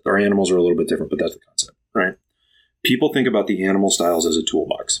the concept. Our animals are a little bit different, but that's the concept, right? People think about the animal styles as a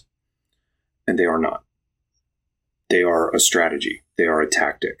toolbox, and they are not. They are a strategy. They are a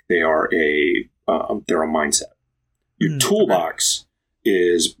tactic. They're a mindset. Your toolbox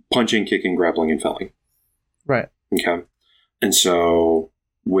is punching, kicking, grappling, and felling. Right. Okay. And so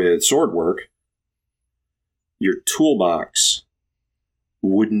with sword work, your toolbox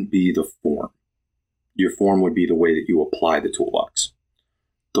wouldn't be the form. Your form would be the way that you apply the toolbox.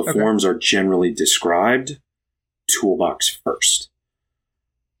 The forms are generally described toolbox first.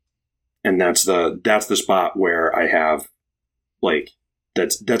 And that's the spot where I have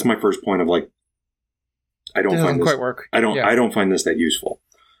that's my first point of I don't find this quite work. I don't find this that useful.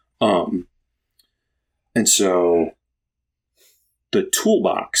 And so the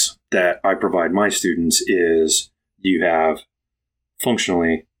toolbox that I provide my students is you have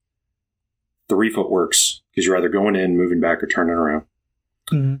functionally 3 footworks, because you're either going in, moving back, or turning around.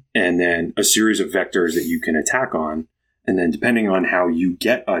 Mm-hmm. And then a series of vectors that you can attack on. And then depending on how you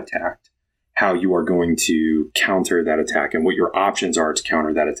get attacked, how you are going to counter that attack and what your options are to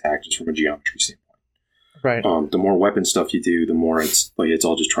counter that attack just from a geometry standpoint. Right. The more weapon stuff you do, the more it's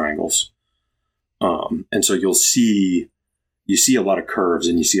all just triangles. And so you see a lot of curves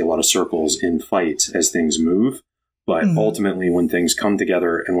and you see a lot of circles in fights as things move. But ultimately, when things come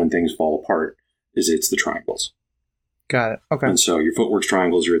together and when things fall apart, it's the triangles. Got it. Okay. And so your footwork's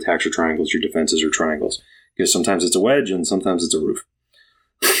triangles, your attacks are triangles, your defenses are triangles. Because sometimes it's a wedge and sometimes it's a roof.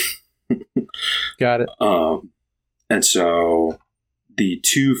 Got it. And so the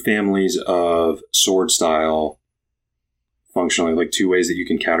 2 families of sword style, functionally 2 ways that you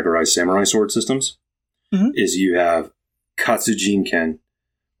can categorize samurai sword systems, is you have Katsujin Ken,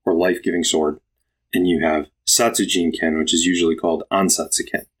 or life-giving sword, and you have Satsujin Ken, which is usually called Ansatsu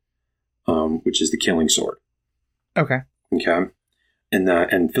Ken, which is the killing sword. Okay.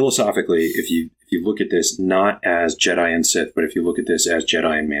 And philosophically, if you look at this not as Jedi and Sith, but if you look at this as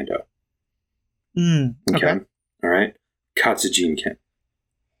Jedi and Mando. Okay. All right. Katsujin Ken.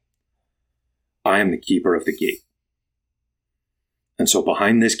 I am the keeper of the gate. And so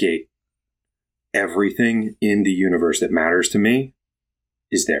behind this gate, everything in the universe that matters to me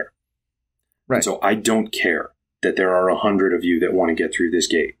is there. Right. And so I don't care that there are 100 of you that want to get through this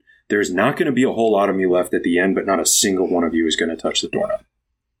gate. There's not going to be a whole lot of me left at the end, but not a single one of you is going to touch the doorknob.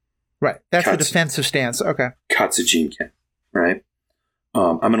 Right. That's the defensive stance. Okay. Katsujin Ken. Right.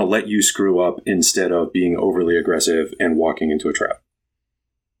 I'm going to let you screw up instead of being overly aggressive and walking into a trap.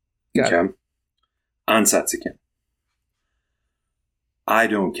 Got it. Ansatsu Ken. I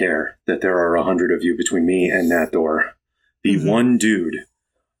don't care that there are 100 of you between me and that door. The one dude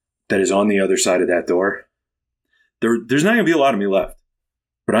that is on the other side of that door, there's not going to be a lot of me left.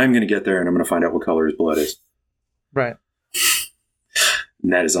 But I'm going to get there and I'm going to find out what color his blood is. Right.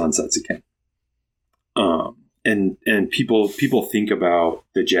 And that is Ansatsu Ken. And people think about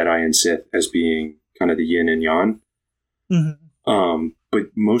the Jedi and Sith as being kind of the yin and yang. But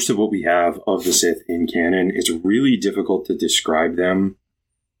most of what we have of the Sith in canon, it's really difficult to describe them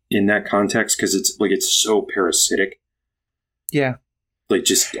in that context because it's so parasitic. Yeah.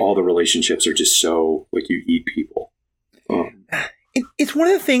 Just all the relationships are just so you eat people. It's one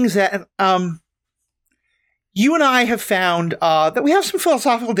of the things that you and I have found that we have some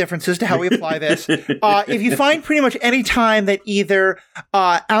philosophical differences to how we apply this. If you find pretty much any time that either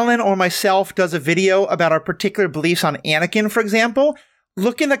Alan or myself does a video about our particular beliefs on Anakin, for example,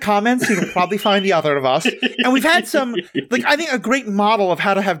 look in the comments. You can probably find the other of us. And we've had some, I think, a great model of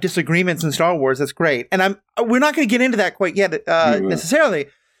how to have disagreements in Star Wars. That's great. And we're not going to get into that quite yet necessarily.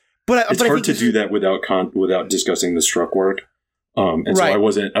 But it's hard to do that without discussing the struck work. And so I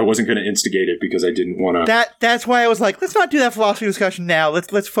wasn't going to instigate it because I didn't want to. That's why I was like, let's not do that philosophy discussion now.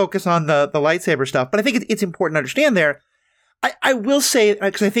 Let's focus on the lightsaber stuff. But I think it's important to understand there. I will say,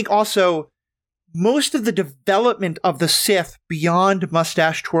 because I think also most of the development of the Sith beyond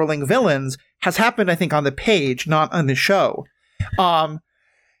mustache twirling villains has happened, I think, on the page, not on the show. And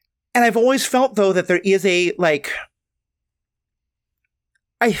I've always felt though that there is I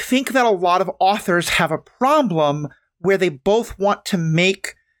think that a lot of authors have a problem where they both want to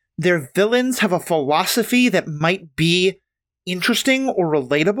make their villains have a philosophy that might be interesting or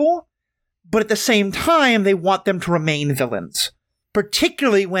relatable, but at the same time, they want them to remain villains,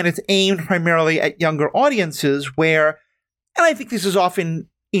 particularly when it's aimed primarily at younger audiences where, and I think this is often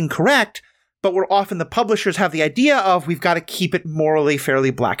incorrect, but where often the publishers have the idea of we've got to keep it morally fairly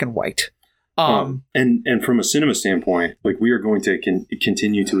black and white. And from a cinema standpoint, like we are going to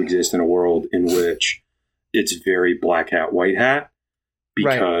continue to exist in a world in which it's very black hat, white hat,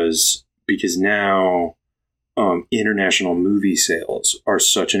 because now international movie sales are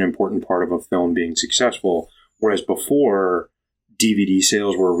such an important part of a film being successful, whereas before DVD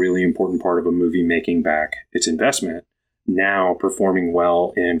sales were a really important part of a movie making back its investment. Now performing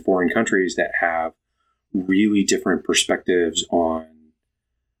well in foreign countries that have really different perspectives on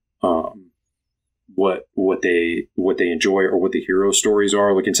what they enjoy or what the hero stories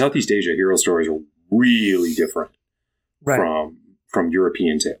are. Like in Southeast Asia, hero stories are really different from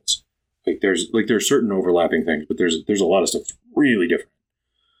European tales. There's certain overlapping things, but there's a lot of stuff that's really different.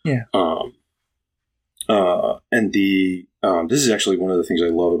 Yeah. And this is actually one of the things I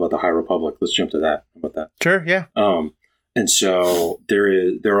love about the High Republic. Let's jump to that. How about that? Sure. Yeah. And so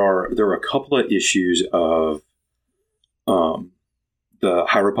there are a couple of issues of the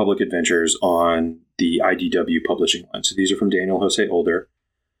High Republic adventures on the IDW publishing line. So these are from Daniel Jose Older,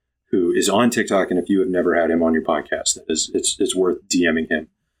 who is on TikTok. And if you have never had him on your podcast, it's worth DMing him.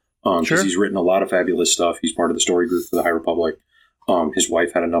 Because he's written a lot of fabulous stuff. He's part of the story group for the High Republic. His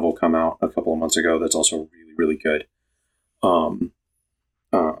wife had a novel come out a couple of months ago that's also really, really good.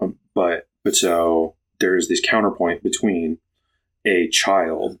 But so there's this counterpoint between a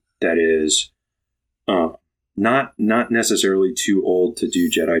child that is not necessarily too old to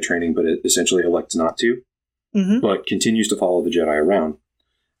do Jedi training, but it essentially elects not to, but continues to follow the Jedi around.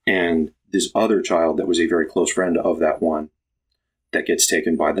 And this other child that was a very close friend of that one that gets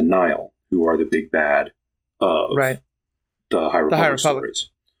taken by the Nile, who are the big bad of the High Republic stories.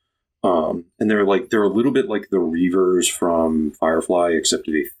 And they're a little bit like the Reavers from Firefly, except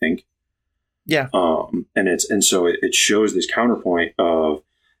they think. Yeah. And so it shows this counterpoint of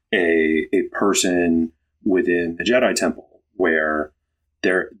a person within the Jedi Temple where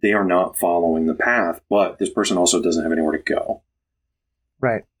they are not following the path, but this person also doesn't have anywhere to go.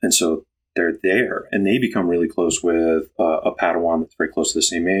 Right. And so they're there, and they become really close with a Padawan that's very close to the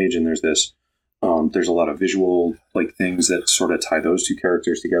same age. And there's this, there's a lot of visual things that sort of tie those two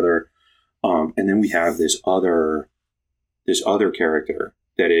characters together. And then we have this other character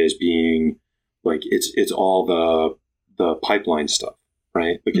that is being it's all the pipeline stuff,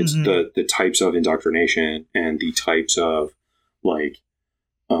 right? It's the types of indoctrination and the types of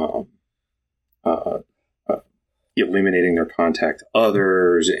eliminating their contact to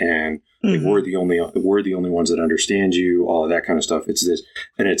others, and we're the only ones that understand you, all of that kind of stuff. It's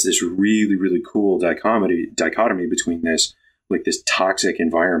this really, really cool dichotomy between this toxic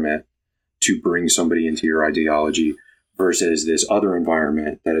environment to bring somebody into your ideology versus this other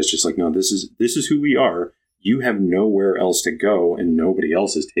environment that is just no, this is who we are. You have nowhere else to go and nobody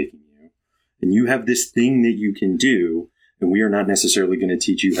else is taking you. And you have this thing that you can do, and we are not necessarily going to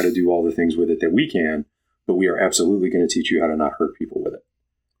teach you how to do all the things with it that we can, but we are absolutely going to teach you how to not hurt people with it.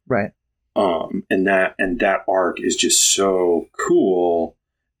 Right. And that arc is just so cool.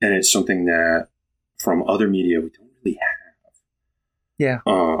 And it's something that from other media we don't really have. Yeah.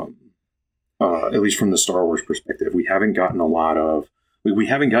 At least from the Star Wars perspective, we haven't gotten a lot of, we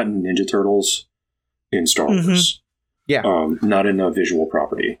haven't gotten Ninja Turtles in Star Wars. Yeah. Not in a visual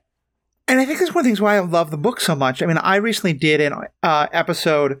property. And I think that's one of the things why I love the book so much. I mean, I recently did an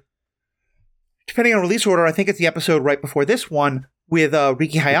episode, depending on release order, I think it's the episode right before this one, with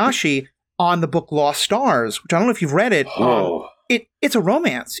Riki Hayashi on the book Lost Stars, which I don't know if you've read it. It's a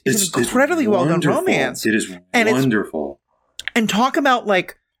romance. It's an incredibly well-done romance. It is wonderful. And talk about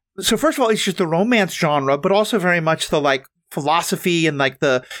so first of all, it's just the romance genre, but also very much the philosophy and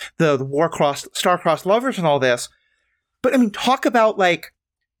the star-crossed lovers and all this. But I mean, talk about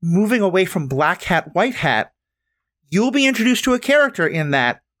moving away from black hat, white hat. You'll be introduced to a character in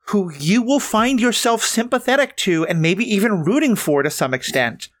that who you will find yourself sympathetic to and maybe even rooting for to some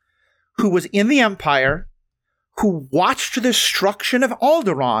extent, who was in the Empire, who watched the destruction of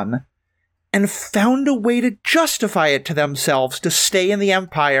Alderaan and found a way to justify it to themselves to stay in the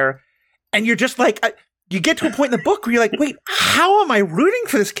Empire. And you're just you get to a point in the book where you're wait, how am I rooting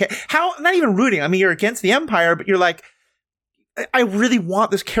for this character? Not even rooting. I mean, you're against the Empire, but you're I really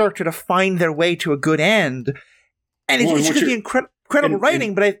want this character to find their way to a good end. And it's going to be incredible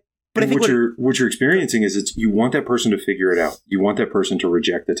writing, but I think what you're experiencing is you want that person to figure it out. You want that person to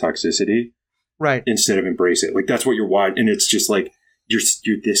reject the toxicity, right? Instead of embrace it. That's what you're watching, and it's just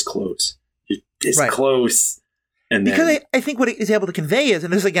you're this close. You're this close, and because I think what it is able to convey is,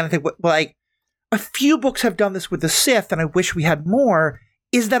 and this is again, I think a few books have done this with the Sith, and I wish we had more,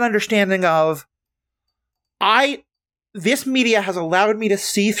 is that understanding of, this media has allowed me to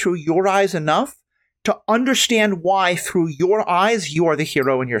see through your eyes enough to understand why, through your eyes, you are the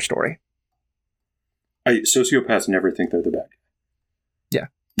hero in your story. Sociopaths never think they're the bad guy. Yeah.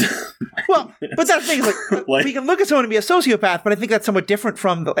 Well, but that's the thing, like, we can look at someone and be a sociopath, but I think that's somewhat different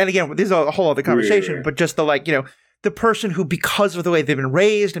from and again, this is a whole other conversation, right. But just the person who, because of the way they've been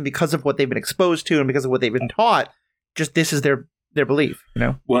raised and because of what they've been exposed to and because of what they've been taught, just this is their belief,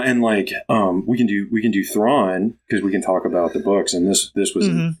 Well, and we can do Thrawn, because we can talk about the books, and this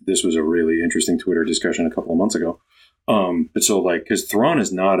was a really interesting Twitter discussion a couple of months ago. But so because Thrawn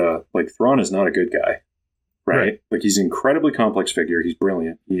is not a good guy, right? Like, he's an incredibly complex figure. He's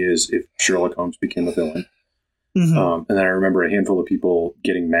brilliant. He is, if Sherlock Holmes became a villain. And then I remember a handful of people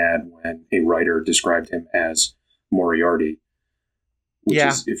getting mad when a writer described him as Moriarty, which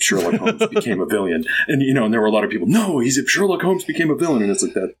is if Sherlock Holmes became a villain. And, and there were a lot of people, no, he's if Sherlock Holmes became a villain. And it's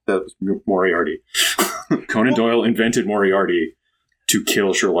like, that was Moriarty. Conan Doyle invented Moriarty to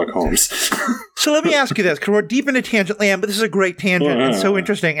kill Sherlock Holmes. So let me ask you this, because we're deep into tangent land, but this is a great tangent. It's so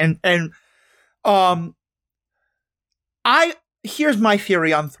interesting. And here's my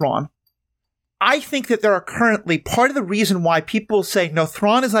theory on Thrawn. I think that there are currently, part of the reason why people say, no,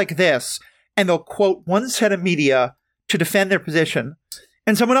 Thrawn is like this, and they'll quote one set of media to defend their position,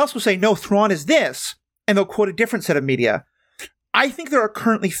 and someone else will say, no, Thrawn is this, and they'll quote a different set of media. I think there are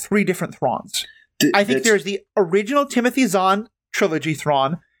currently 3 different Thrawns. I think there's the original Timothy Zahn trilogy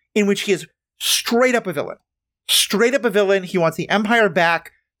Thrawn, in which he is straight up a villain. Straight up a villain. He wants the Empire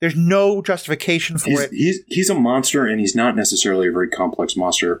back. There's no justification for it. He's a monster, and he's not necessarily a very complex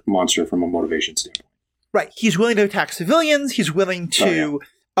monster from a motivation standpoint. Right. He's willing to attack civilians. He's willing to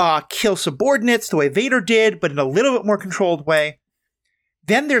kill subordinates the way Vader did, but in a little bit more controlled way.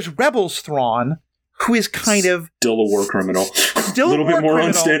 Then there's Rebels Thrawn, who is kind of... Still a war criminal. Still a little bit more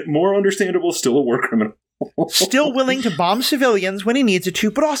more understandable, still a war criminal. Still willing to bomb civilians when he needs it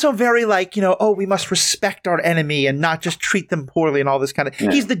to, but also very we must respect our enemy and not just treat them poorly and all this kind of...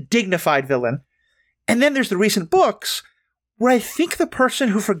 Yeah. He's the dignified villain. And then there's the recent books where I think the person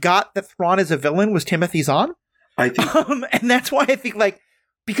who forgot that Thrawn is a villain was Timothy Zahn. I think... and that's why I think,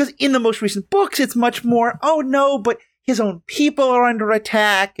 because in the most recent books, it's much more, oh no, but his own people are under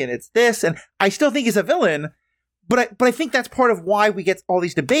attack, and it's this, and I still think he's a villain, but I think that's part of why we get all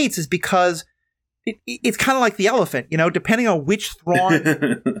these debates, is because it's kind of like the elephant, depending on which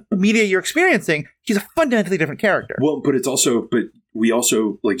Thrawn media you're experiencing, he's a fundamentally different character. Well, but we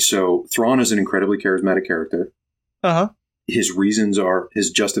also, so Thrawn is an incredibly charismatic character. Uh-huh. His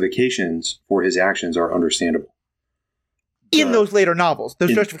justifications for his actions are understandable. In those later novels.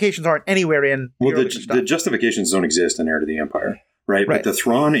 Those justifications aren't anywhere in the justifications don't exist in Heir to the Empire, right? But the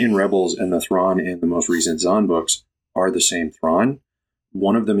Thrawn in Rebels and the Thrawn in the most recent Zahn books are the same Thrawn.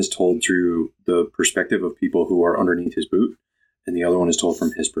 One of them is told through the perspective of people who are underneath his boot, and the other one is told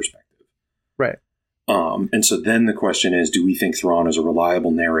from his perspective. Right. And so then the question is, do we think Thrawn is a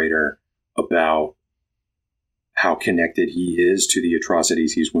reliable narrator about how connected he is to the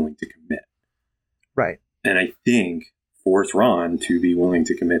atrocities he's willing to commit? Right. And I think for Thrawn to be willing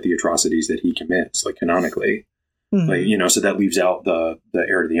to commit the atrocities that he commits, canonically, so that leaves out the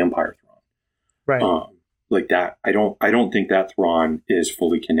Heir to the Empire Thrawn. Right. That, I don't think that Thrawn is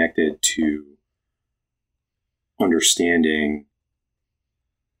fully connected to understanding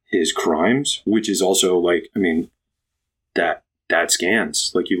his crimes, which is also that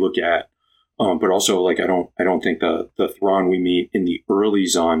scans. You look at, but also I don't think the Thrawn we meet in the early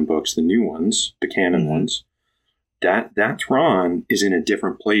Zahn books, the new ones, the canon ones, that Thrawn is in a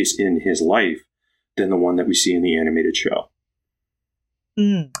different place in his life than the one that we see in the animated show.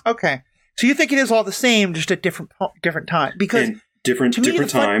 Okay. So you think it is all the same, just at different time? Because and different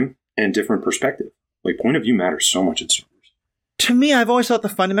time and different perspective. Point of view matters so much in Star Wars. To me, I've always thought the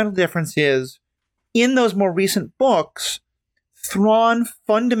fundamental difference is, in those more recent books, Thrawn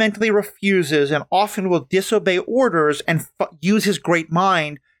fundamentally refuses and often will disobey orders and use his great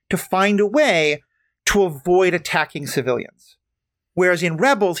mind to find a way to avoid attacking civilians. Whereas in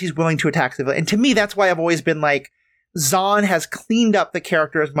Rebels, he's willing to attack civilians. And to me, that's why I've always been Zahn has cleaned up the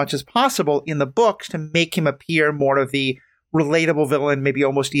character as much as possible in the books to make him appear more of the relatable villain, maybe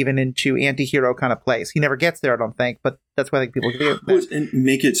almost even into anti-hero kind of place. He never gets there, I don't think, but that's why I think people do it. And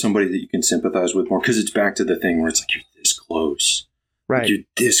make it somebody that you can sympathize with more, because it's back to the thing where it's you're this close. Right. You're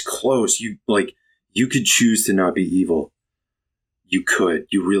this close. You could choose to not be evil. You could.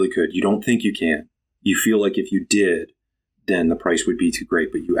 You really could. You don't think you can. You feel like if you did, then the price would be too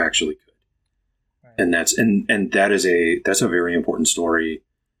great, but you actually could. Right. And that's a very important story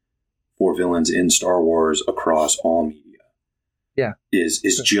for villains in Star Wars across all media. Yeah. Is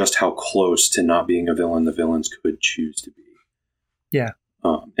just how close to not being a villain the villains could choose to be. Yeah.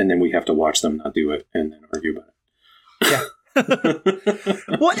 And then we have to watch them not do it and then argue about it. Yeah.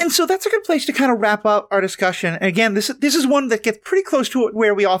 Well, and so that's a good place to kind of wrap up our discussion. And again, this is one that gets pretty close to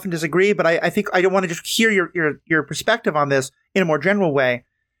where we often disagree, but I think I don't want to just hear your perspective on this in a more general way.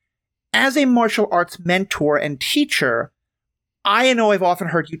 As a martial arts mentor and teacher, I know I've often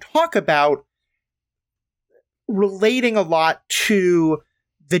heard you talk about relating a lot to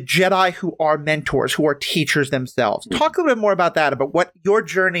the Jedi who are mentors, who are teachers themselves. Talk a little bit more about that, about what your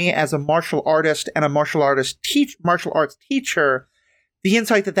journey as a martial artist and a martial arts teacher, the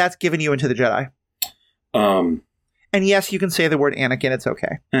insight that's given you into the Jedi. And yes, you can say the word Anakin. It's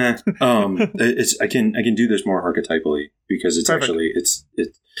okay. I can do this more archetypally because it's Perfect. actually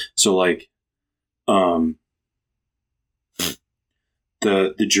so like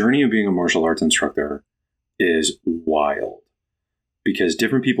the journey of being a martial arts instructor is wild because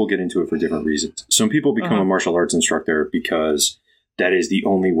different people get into it for different reasons. Some people become a martial arts instructor because that is the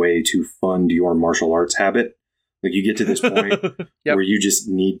only way to fund your martial arts habit. Like you get to this point where you just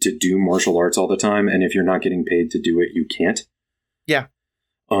need to do martial arts all the time. And if you're not getting paid to do it, you can't. Yeah.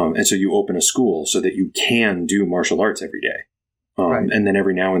 And so you open a school so that you can do martial arts every day. Right. And then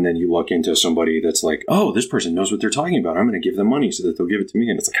every now and then you look into somebody that's like, oh, this person knows what they're talking about. I'm going to give them money so that they'll give it to me.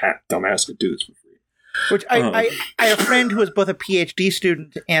 And it's like, dumbass, could do this for free. Which I have a friend who was both a PhD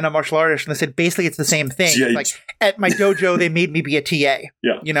student and a martial artist, and they said basically it's the same thing. Yeah, like at my dojo, they made me be a TA.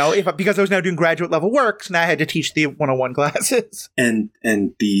 Yeah, you know, because I was now doing graduate level work, so now I had to teach the 101 classes. And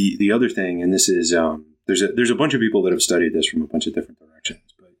the other thing, and this is there's a bunch of people that have studied this from a bunch of different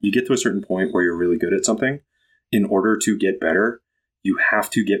directions, but you get to a certain point where you're really good at something. In order to get better, you have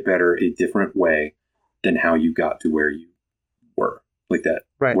to get better a different way than how you got to where you were, like that,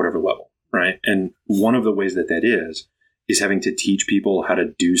 whatever level. Right. And one of the ways that is having to teach people how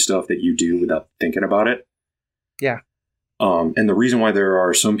to do stuff that you do without thinking about it. Yeah. And the reason why there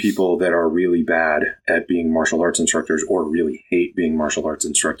are some people that are really bad at being martial arts instructors or really hate being martial arts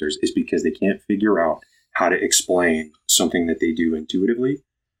instructors is because they can't figure out how to explain something that they do intuitively.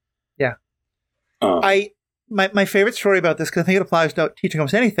 Yeah. My favorite story about this, because I think it applies to teaching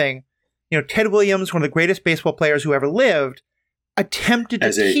almost anything, Ted Williams, one of the greatest baseball players who ever lived, attempted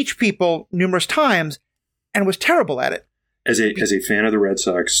to teach people numerous times and was terrible at it. As a fan of the Red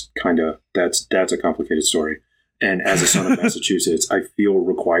Sox, that's a complicated story. And as a son of Massachusetts, I feel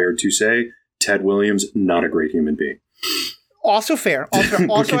required to say Ted Williams, not a great human being. Also fair.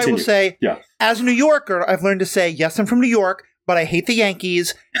 Also I will say, as a New Yorker, I've learned to say, yes, I'm from New York, but I hate the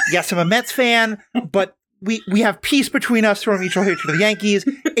Yankees. Yes, I'm a Mets fan, but we have peace between us from mutual hatred of the Yankees.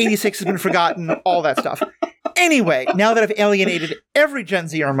 86 has been forgotten, all that stuff. Anyway, now that I've alienated every Gen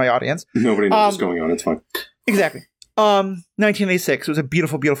Zer in my audience. Nobody knows what's going on. It's fine. Exactly. 1986. It was a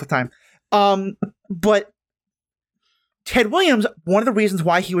beautiful, beautiful time. But Ted Williams, one of the reasons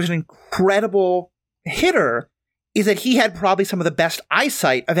why he was an incredible hitter is that he had probably some of the best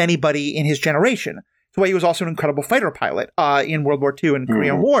eyesight of anybody in his generation. That's why he was also an incredible fighter pilot in World War II and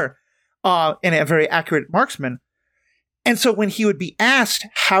Korean War, and a very accurate marksman. And so when he would be asked,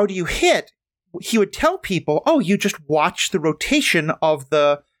 how do you hit? He would tell people, oh, you just watch the rotation of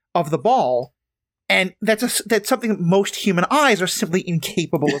the ball. And that's something most human eyes are simply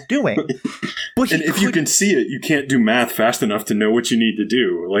incapable of doing. But and if you can see it, you can't do math fast enough to know what you need to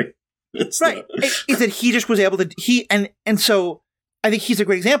do. Like, right. Is that he just was able to, and so I think he's a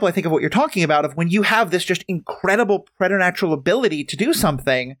great example, I think, of what you're talking about, of when you have this just incredible preternatural ability to do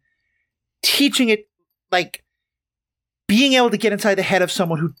something, teaching it, like being able to get inside the head of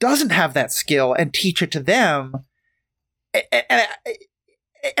someone who doesn't have that skill and teach it to them. And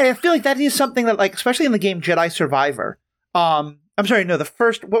I feel like that is something that, like, especially in the game Jedi Survivor. I'm sorry, no, what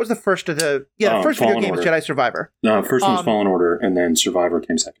was the first of the first video game is Jedi Survivor. No, first one was Fallen Order, and then Survivor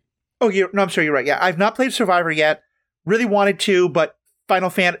came second. Oh, I'm sorry, you're right. Yeah, I've not played Survivor yet. Really wanted to, but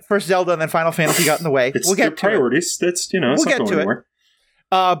first Zelda and then Final Fantasy got in the way. We'll get to priorities. That's, it's we'll not get going to anywhere.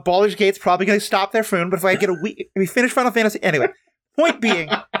 Baldur's Gate's probably going to stop there soon, but if I get if we finish Final Fantasy, anyway. Point being,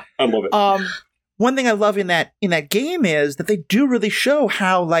 I love it. One thing I love in that game is that they do really show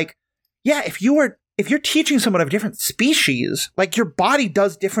how, like, yeah, if you're teaching someone of a different species, like, your body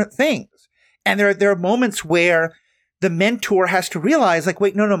does different things, and there are moments where the mentor has to realize, like,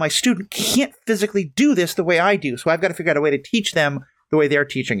 wait, no, my student can't physically do this the way I do, so I've got to figure out a way to teach them the way they're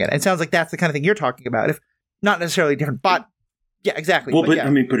teaching it. And it sounds like that's the kind of thing you're talking about, if not necessarily different, but yeah, exactly. Well, but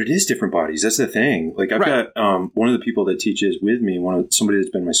it is different bodies. That's the thing. Like, I've got one of the people that teaches with me, somebody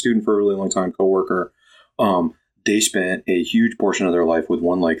that's been my student for a really long time, coworker. they spent a huge portion of their life with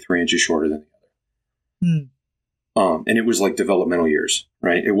one leg 3 inches shorter than the other. And it was like developmental years,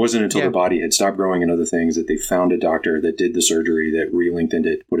 right? It wasn't until their body had stopped growing and other things that they found a doctor that did the surgery that re-lengthened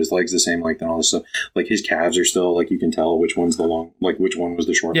it, put his legs the same length and all this stuff. Like his calves are still like, you can tell which one's the long, like which one was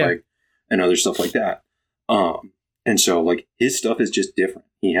the short leg and other stuff like that. And so like his stuff is just different.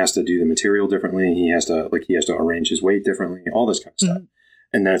 He has to do the material differently. He has to arrange his weight differently, all this kind of stuff.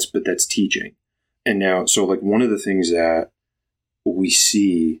 And that's teaching. And now, so like one of the things that we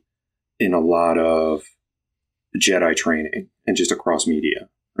see in a lot of Jedi training and just across media,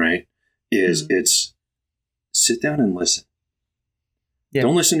 right, is it's sit down and listen.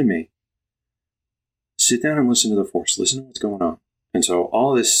 Don't listen to me. Sit down and listen to the Force. Listen to what's going on. And so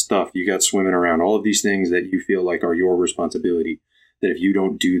all this stuff you got swimming around, all of these things that you feel like are your responsibility, that if you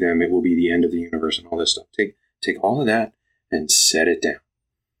don't do them, it will be the end of the universe and all this stuff. Take all of that and set it down.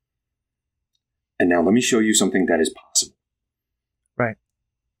 And now let me show you something that is possible. Right.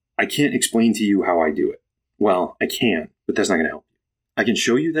 I can't explain to you how I do it. Well, I can, but that's not going to help you. I can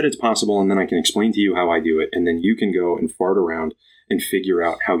show you that it's possible, and then I can explain to you how I do it, and then you can go and fart around and figure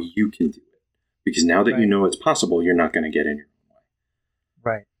out how you can do it. Because now that you know it's possible, you're not going to get in your own way.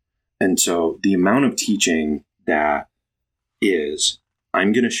 Right. And so the amount of teaching that is,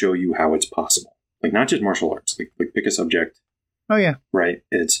 I'm going to show you how it's possible. Like not just martial arts, like pick a subject. Oh, yeah. Right.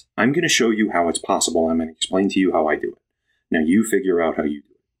 It's, I'm going to show you how it's possible. I'm going to explain to you how I do it. Now you figure out how you do it.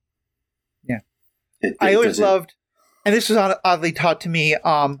 I always loved, and this was oddly taught to me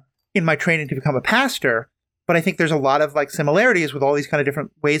in my training to become a pastor, but I think there's a lot of like similarities with all these kind of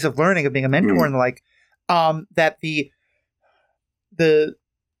different ways of learning, of being a mentor and like that the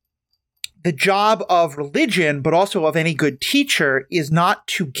job of religion, but also of any good teacher, is not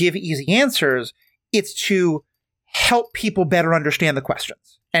to give easy answers. It's to help people better understand the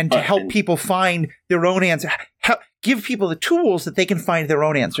questions and to help people find their own answer. Give people the tools that they can find their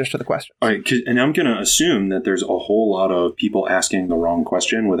own answers to the questions. All right, and I'm going to assume that there's a whole lot of people asking the wrong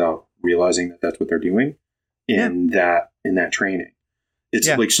question without realizing that that's what they're doing in that training. It's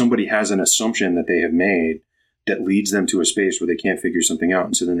like somebody has an assumption that they have made that leads them to a space where they can't figure something out,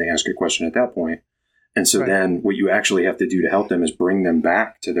 and so then they ask a question at that point. And so then what you actually have to do to help them is bring them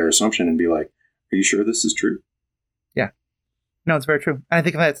back to their assumption and be like, "Are you sure this is true?" No, it's very true. And I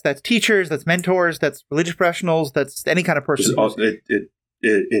think that's teachers, that's mentors, that's religious professionals, that's any kind of person. It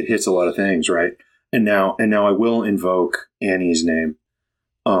hits a lot of things, right? And now I will invoke Annie's name,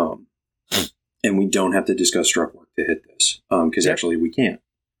 and we don't have to discuss struck work to hit this, because actually we can't.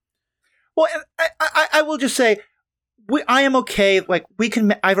 Well, I will just say, I am okay. Like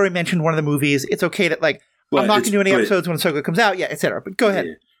I've already mentioned one of the movies. It's okay that I'm not going to do any episodes when Ahsoka comes out, etc. But go ahead.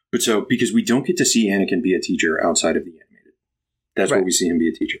 Yeah. But so because we don't get to see Anakin be a teacher outside of the animated. That's where we see him be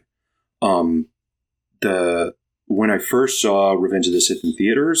a teacher. When I first saw Revenge of the Sith in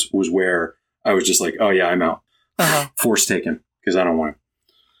theaters was where I was just like, oh yeah, I'm out. Force taken, because I don't want him.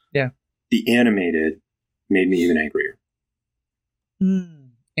 Yeah. The animated made me even angrier.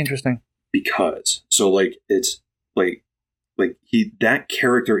 Interesting. Because it's that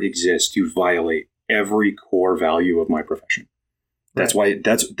character exists to violate every core value of my profession. That's why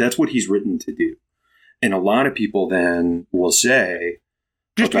that's what he's written to do. And a lot of people then will say,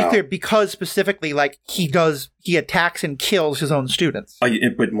 just to be clear, because specifically, he attacks and kills his own students.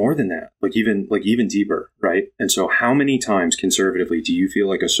 But more than that, even deeper, right? And so, how many times conservatively do you feel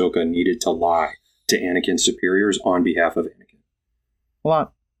like Ahsoka needed to lie to Anakin's superiors on behalf of Anakin? A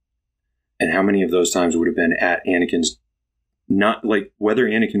lot. And how many of those times would have been at Anakin's, not like whether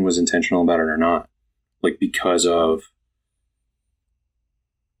Anakin was intentional about it or not, because of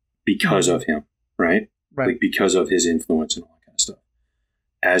him. Right? Because of his influence and all that kind of stuff.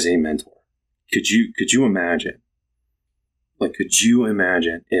 As a mentor, could you imagine? Could you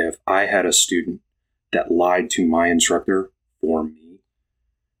imagine if I had a student that lied to my instructor for me?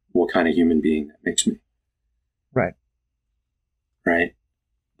 What kind of human being that makes me? Right.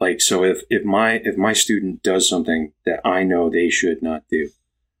 So if my student does something that I know they should not do,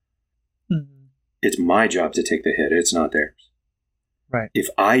 it's my job to take the hit. It's not theirs. Right. If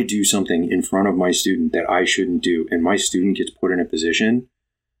I do something in front of my student that I shouldn't do, and my student gets put in a position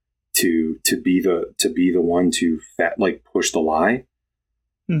to be the one to push the lie,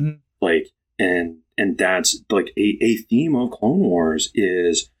 and that's a theme of Clone Wars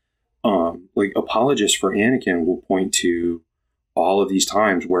is apologists for Anakin will point to all of these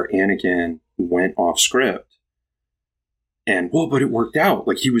times where Anakin went off script, and but it worked out.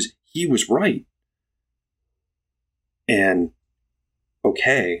 He was right, and.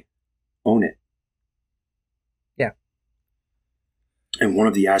 Okay, own it. Yeah. And one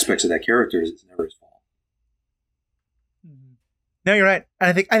of the aspects of that character is it's never his fault. No, you're right. And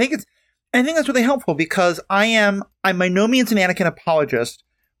I think that's really helpful because I'm by no means an Anakin apologist,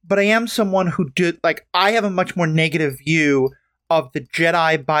 but I am someone who I have a much more negative view of the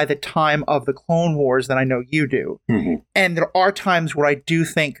Jedi by the time of the Clone Wars than I know you do. Mm-hmm. And there are times where I do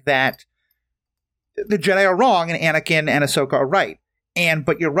think that the Jedi are wrong and Anakin and Ahsoka are right.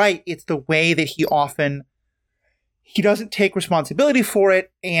 But you're right, it's the way that he doesn't take responsibility for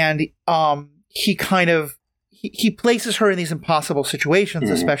it, and he places her in these impossible situations,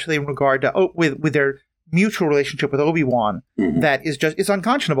 mm-hmm. especially in regard to with their mutual relationship with Obi-Wan, mm-hmm. that is it's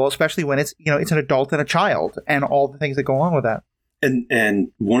unconscionable, especially when it's an adult and a child and all the things that go along with that.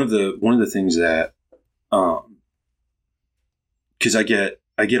 And one of the things that because I get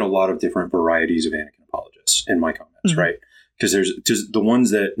a lot of different varieties of Anakin apologists in my comments, mm-hmm. right? Because there's just the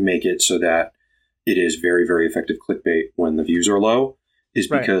ones that make it so that it is very, very effective clickbait when the views are low is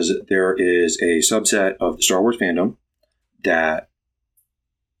because there is a subset of the Star Wars fandom that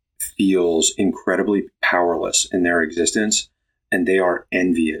feels incredibly powerless in their existence, and they are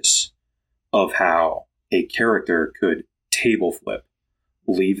envious of how a character could table flip,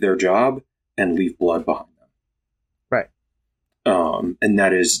 leave their job, and leave blood behind them. Right. And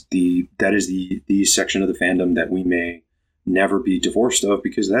that is the section of the fandom that we may never be divorced of,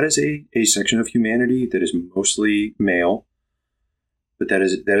 because that is a section of humanity that is mostly male, but that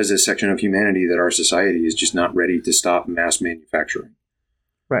is a section of humanity that our society is just not ready to stop mass manufacturing.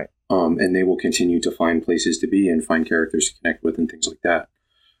 Right. And they will continue to find places to be and find characters to connect with and things like that.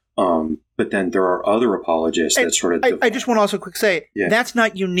 But then there are other apologists that sort of... I just want to also quick say, that's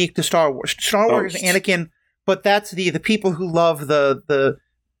not unique to Star Wars. Star Wars is Anakin, but that's the people who love the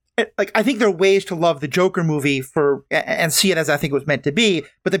I think there are ways to love the Joker movie and see it as I think it was meant to be,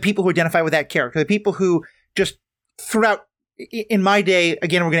 but the people who identify with that character, the people who just throughout, in my day,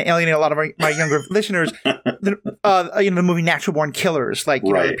 again, we're going to alienate a lot of my younger listeners, the movie Natural Born Killers,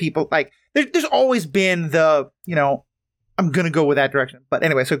 the people, there's always been I'm going to go with that direction. But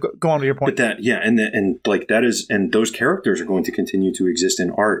anyway, so go on with your point. But and those characters are going to continue to exist in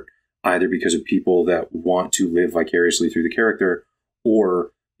art, either because of people that want to live vicariously through the character,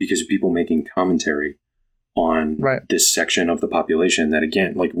 or because of people making commentary on this section of the population that,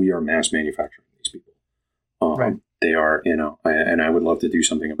 again, we are mass manufacturing these people. They are, and I would love to do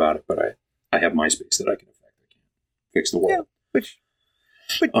something about it, but I have my space that I can affect. I can't fix the world. Yeah, but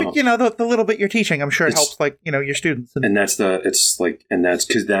the little bit you're teaching, I'm sure it helps, your students. And that's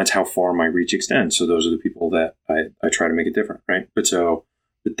because that's how far my reach extends. So those are the people that I try to make it different, right? But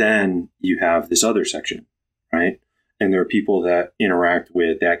then you have this other section, right? And there are people that interact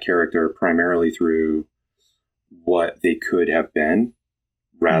with that character primarily through what they could have been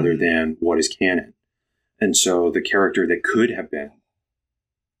rather than what is canon. And so the character that could have been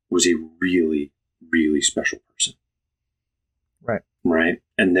was a really, really special person. Right. Right.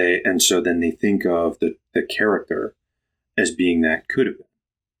 And so then they think of the character as being that could have been.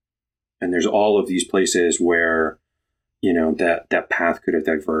 And there's all of these places where, that path could have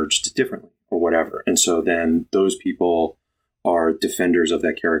diverged differently or whatever. And so then those people are defenders of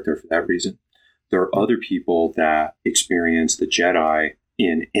that character for that reason. There are other people that experience the Jedi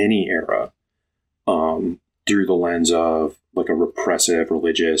in any era through the lens of a repressive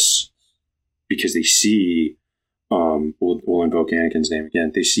religious, because they see, we'll invoke Anakin's name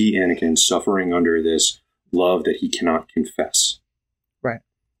again. They see Anakin suffering under this love that he cannot confess. Right.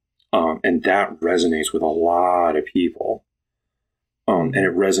 And that resonates with a lot of people. And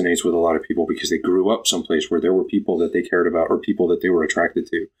it resonates with a lot of people because they grew up someplace where there were people that they cared about or people that they were attracted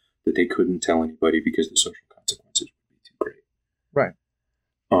to that they couldn't tell anybody because the social consequences would be too great. Right.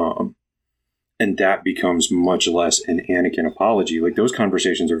 And that becomes much less an Anakin apology. Those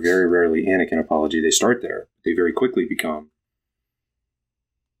conversations are very rarely Anakin apology. They start there. They very quickly become,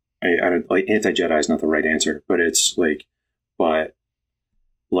 anti-Jedi is not the right answer, but it's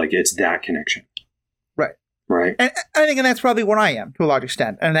it's that connection. Right. And I think, and that's probably where I am to a large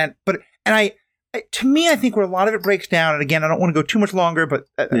extent. To me, I think where a lot of it breaks down, and again, I don't want to go too much longer, but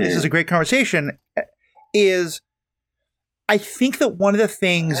this is a great conversation, is I think that one of the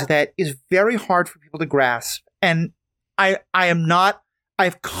things that is very hard for people to grasp, and I've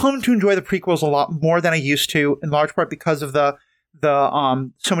come to enjoy the prequels a lot more than I used to, in large part because of so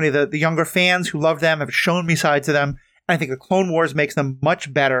many of the younger fans who love them have shown me sides of them. And I think the Clone Wars makes them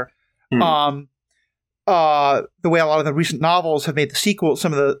much better. The way a lot of the recent novels have made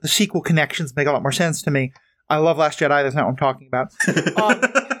some of the sequel connections make a lot more sense to me. I love Last Jedi. That's not what I'm talking about.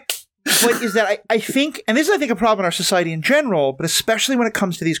 But is that I think, and this is, I think, a problem in our society in general, but especially when it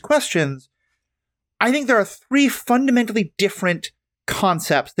comes to these questions, I think there are three fundamentally different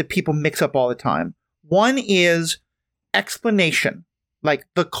concepts that people mix up all the time. One is explanation, like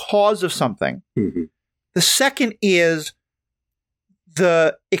the cause of something. Mm-hmm. The second is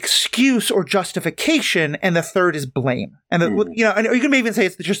the excuse or justification, and the third is blame. And and you can even say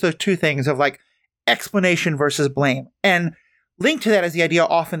it's just those two things of like explanation versus blame. And linked to that is the idea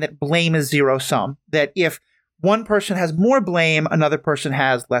often that blame is zero sum. That if one person has more blame, another person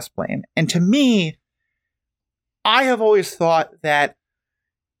has less blame. And to me, I have always thought that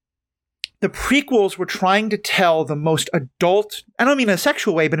the prequels were trying to tell the most adult, I don't mean in a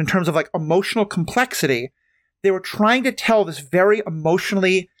sexual way, but in terms of like emotional complexity, they were trying to tell this very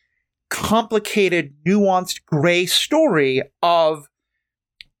emotionally complicated, nuanced, gray story of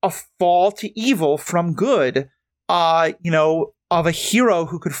a fall to evil from good, of a hero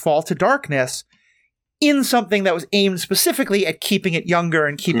who could fall to darkness in something that was aimed specifically at keeping it younger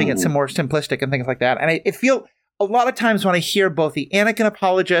and keeping it some more simplistic and things like that. And I feel a lot of times when I hear both the Anakin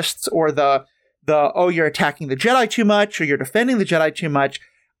apologists or the oh, you're attacking the Jedi too much or you're defending the Jedi too much,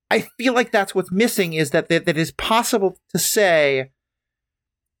 I feel like that's what's missing, is that it is possible to say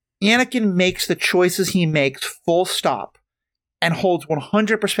Anakin makes the choices he makes full stop and holds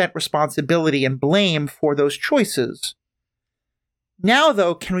 100% responsibility and blame for those choices. Now,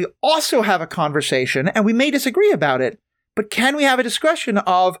 though, can we also have a conversation, and we may disagree about it, but can we have a discussion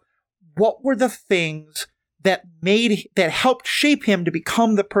of what were the things that helped shape him to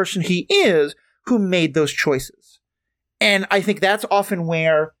become the person he is, who made those choices? And I think that's often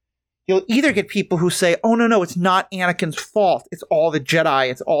where you'll either get people who say, oh, no, it's not Anakin's fault. It's all the Jedi.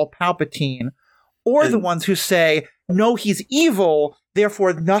 It's all Palpatine. Or the ones who say, no, he's evil.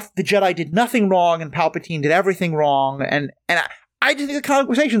 Therefore, the Jedi did nothing wrong and Palpatine did everything wrong. And I just think the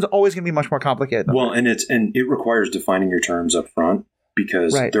conversation is always going to be much more complicated. Well, and it requires defining your terms up front,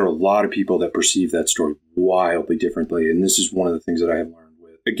 because there are a lot of people that perceive that story wildly differently. And this is one of the things that I have learned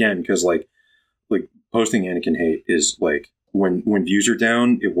with, again, because like posting Anakin hate is like, when views are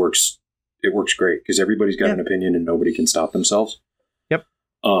down, it works great because everybody's got an opinion and nobody can stop themselves. Yep.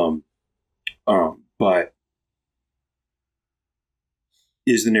 But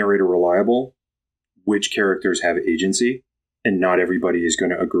is the narrator reliable? Which characters have agency? And not everybody is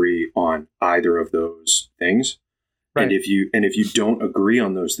going to agree on either of those things. Right. And if you don't agree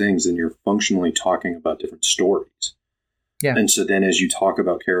on those things, then you're functionally talking about different stories. Yeah. And so then as you talk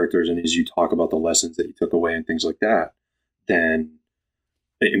about characters and as you talk about the lessons that you took away and things like that, then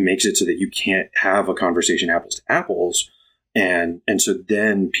it makes it so that you can't have a conversation apples to apples. And so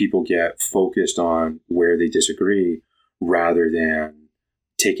then people get focused on where they disagree rather than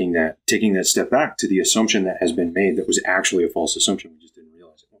taking that step back to the assumption that has been made that was actually a false assumption. We just didn't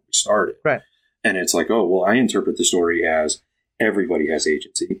realize it when we started. Right. And it's like, oh, well, I interpret the story as everybody has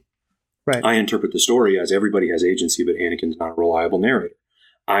agency. Right. I interpret the story as everybody has agency, but Anakin's not a reliable narrator.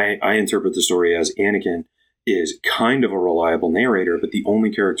 I interpret the story as Anakin is kind of a reliable narrator, but the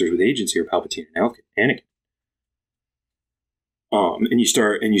only characters with agency are Palpatine and Anakin. And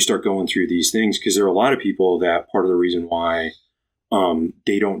you start going through these things because there are a lot of people that part of the reason why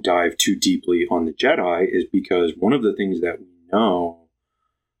they don't dive too deeply on the Jedi is because one of the things that we know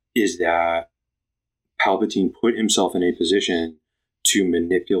is that Palpatine put himself in a position to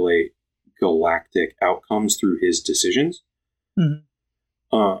manipulate galactic outcomes through his decisions.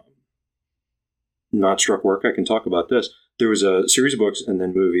 Mm-hmm. Not struck work. I can talk about this. There was a series of books and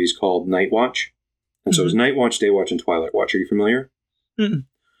then movies called Night Watch. And so it was Night Watch, Day Watch, and Twilight Watch. Are you familiar?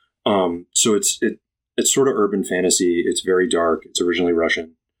 Mm-hmm. So it's sort of urban fantasy. It's very dark. It's originally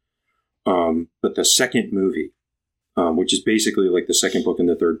Russian. But the second movie, which is basically like the second book and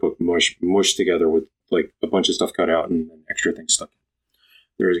the third book mushed together with like a bunch of stuff cut out and extra things stuck in.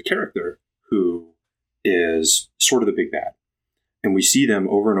 There is a character who is sort of the big bad. And we see them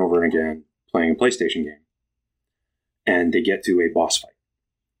over and over again playing a PlayStation game. And they get to a boss fight.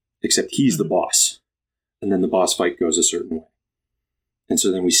 Except he's the boss. And then the boss fight goes a certain way. And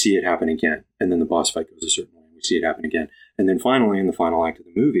so then we see it happen again. And then the boss fight goes a certain way. And we see it happen again. And then finally, in the final act of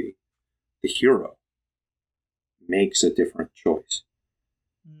the movie, the hero makes a different choice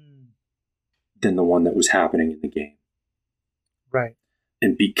than the one that was happening in the game. Right.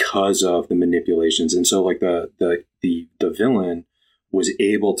 And because of the manipulations. And so like the villain was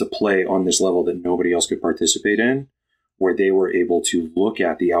able to play on this level that nobody else could participate in, where they were able to look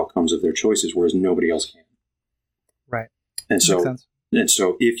at the outcomes of their choices, whereas nobody else can. Right. And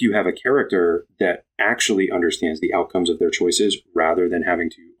so if you have a character that actually understands the outcomes of their choices rather than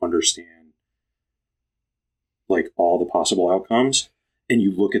having to understand like all the possible outcomes, and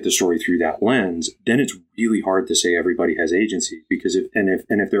you look at the story through that lens, then it's really hard to say everybody has agency, because if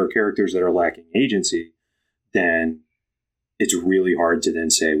there are characters that are lacking agency, then it's really hard to then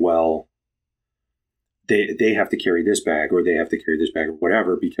say, well, they have to carry this bag or they have to carry this bag or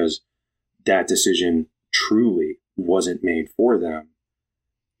whatever, because that decision truly wasn't made for them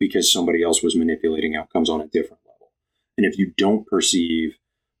because somebody else was manipulating outcomes on a different level. And if you don't perceive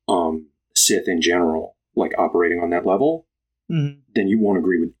Sith in general like operating on that level, then you won't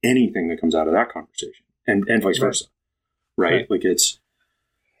agree with anything that comes out of that conversation, and vice versa, right? Like it's,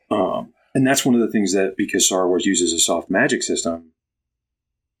 and that's one of the things that, because Star Wars uses a soft magic system,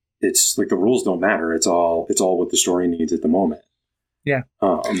 it's like the rules don't matter. It's all what the story needs at the moment. Yeah.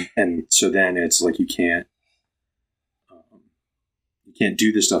 And so then it's like you can't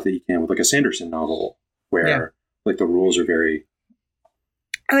do the stuff that you can with like a Sanderson novel, where like the rules are very.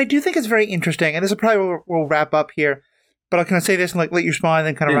 And I do think it's very interesting, and this is probably where we'll wrap up here, but I'll kind of say this and like let you respond and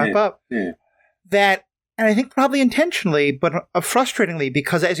then kind of wrap up. Yeah. That, and I think probably intentionally, but frustratingly,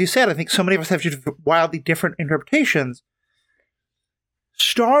 because as you said, I think so many of us have just wildly different interpretations.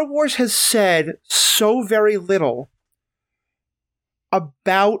 Star Wars has said so very little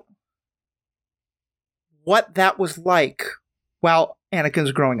about what that was like while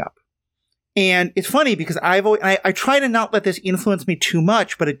Anakin's growing up. And it's funny because I try to not let this influence me too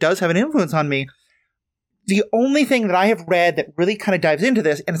much, but it does have an influence on me. The only thing that I have read that really kind of dives into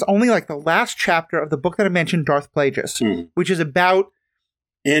this, and it's only like the last chapter of the book that I mentioned, Darth Plagueis, which is about...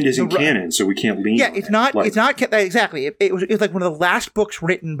 And isn't canon, so we can't lean on it's not. It's not exactly. It was like one of the last books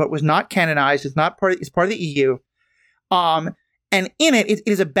written, but was not canonized. It's not part. It's part of the EU. And in it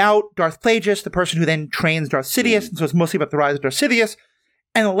is about Darth Plagueis, the person who then trains Darth Sidious, and so it's mostly about the rise of Darth Sidious.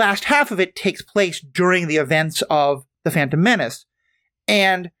 And the last half of it takes place during the events of The Phantom Menace.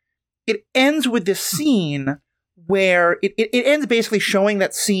 And it ends with this scene where it ends basically showing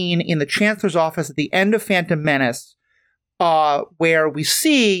that scene in the Chancellor's office at the end of Phantom Menace, where we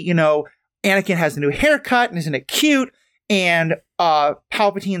see, Anakin has a new haircut and isn't it cute? And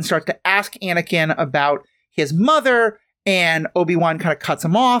Palpatine starts to ask Anakin about his mother, and Obi-Wan kind of cuts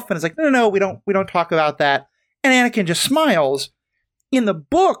him off and is like, no, we don't talk about that. And Anakin just smiles. In the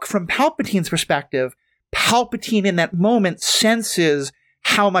book, from Palpatine's perspective, Palpatine in that moment senses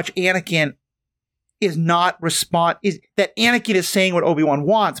how much Anakin is not that Anakin is saying what Obi-Wan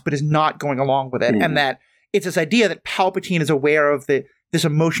wants, but is not going along with it. And that it's this idea that Palpatine is aware of this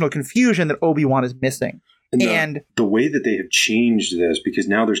emotional confusion that Obi-Wan is missing. And the way that they have changed this, because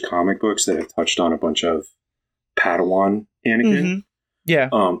now there's comic books that have touched on a bunch of Padawan Anakin. Yeah.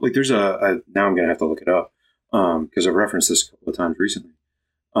 Like there's now I'm going to have to look it up. Because I've referenced this a couple of times recently.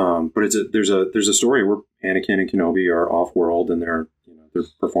 But there's a story where Anakin and Kenobi are off world and they're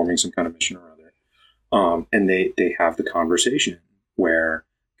performing some kind of mission or other. And they have the conversation where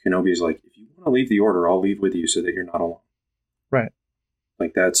Kenobi is like, if you want to leave the Order, I'll leave with you so that you're not alone. Right.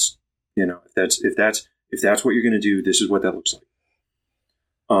 Like that's, if that's what you're going to do, this is what that looks like.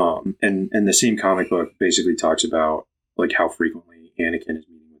 And the same comic book basically talks about like how frequently Anakin is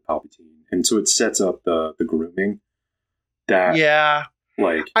meeting with Palpatine. And so it sets up the grooming that,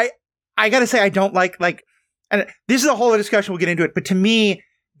 like, I gotta say, I don't like, and this is a whole other discussion. We'll get into it. But to me,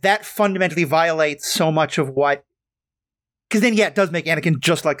 that fundamentally violates so much of what, because then, it does make Anakin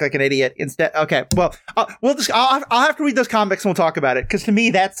just like an idiot instead. Okay. Well, I'll have to read those comics and we'll talk about it. Cause to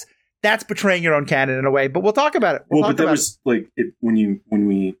me, that's betraying your own canon in a way, but we'll talk about it. But that was like, when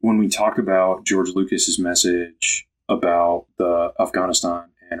we talk about George Lucas's message about the Afghanistan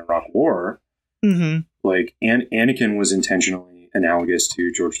and Iraq War, like Anakin was intentionally analogous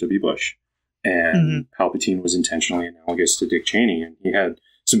to George W. Bush, and Palpatine was intentionally analogous to Dick Cheney, and he had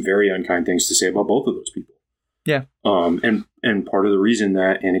some very unkind things to say about both of those people. Yeah. And part of the reason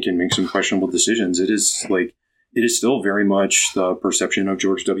that Anakin makes some questionable decisions, it is still very much the perception of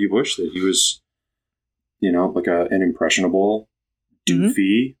George W. Bush that he was, like an impressionable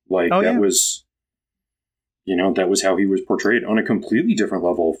doofy, was. That was how he was portrayed on a completely different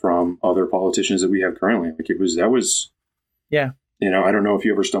level from other politicians that we have currently. Like I don't know if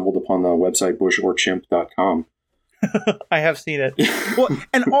you ever stumbled upon the website bushorchimp.com. I have seen it. Well,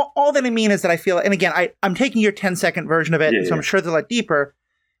 and all that I mean is that I feel, and again, I'm taking your 10-second version of it, so I'm sure they're a lot deeper.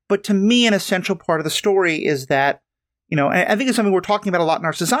 But to me, an essential part of the story is that, and I think it's something we're talking about a lot in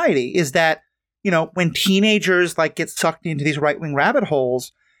our society, is that, when teenagers get sucked into these right-wing rabbit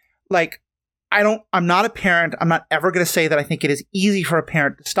holes, I'm not a parent. I'm not ever going to say that I think it is easy for a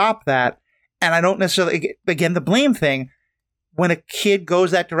parent to stop that. And I don't necessarily, again, the blame thing, when a kid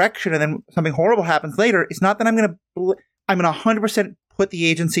goes that direction and then something horrible happens later, it's not that I'm going to 100% put the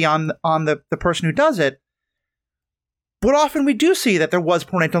agency on the person who does it. But often we do see that there was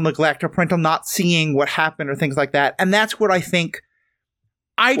parental neglect or parental not seeing what happened or things like that. And that's what I think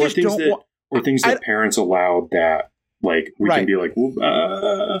Or things that parents allowed that, we can be like,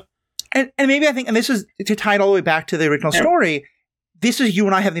 And maybe I think, and this is to tie it all the way back to the original story, this is you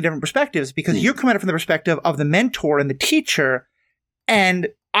and I having different perspectives because you're coming at it from the perspective of the mentor and the teacher, and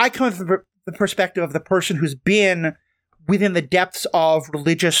I come from the perspective of the person who's been within the depths of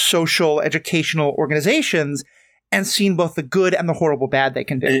religious, social, educational organizations and seen both the good and the horrible bad they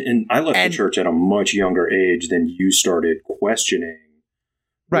can do. And I left the church at a much younger age than you started questioning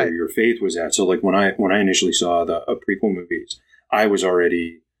where your faith was at. So like when I initially saw the prequel movies, I was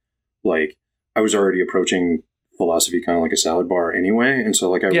already approaching philosophy kind of like a salad bar anyway. And so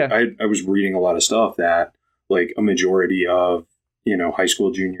like I was reading a lot of stuff that like a majority of, high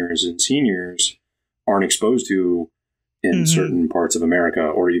school juniors and seniors aren't exposed to in certain parts of America,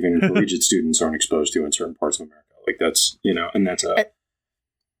 or even collegiate students aren't exposed to in certain parts of America. Like that's, and that's a...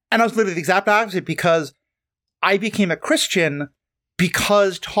 And I was literally the exact opposite because I became a Christian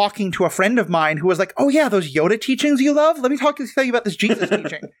because talking to a friend of mine who was like, oh yeah, those Yoda teachings you love? Let me tell you about this Jesus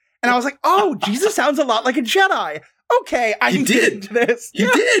teaching. And I was like, oh, Jesus sounds a lot like a Jedi. Okay, I can get into this. He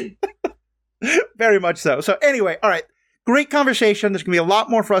did. Very much so. So anyway, all right. Great conversation. There's going to be a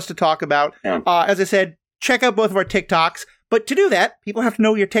lot more for us to talk about. Yeah. As I said, check out both of our TikToks. But to do that, people have to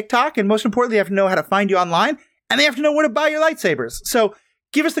know your TikTok. And most importantly, they have to know how to find you online. And they have to know where to buy your lightsabers. So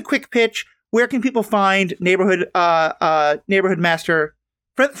give us the quick pitch. Where can people find friendly neighborhood master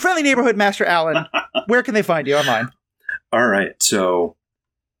Alan? Where can they find you online? All right. So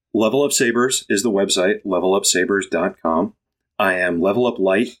Level Up Sabers is the website, levelupsabers.com. I am Level Up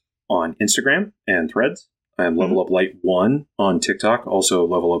Light on Instagram and Threads. I am Level Up Light 1 on TikTok, also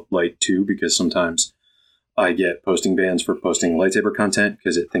Level Up Light 2, because sometimes I get posting bans for posting lightsaber content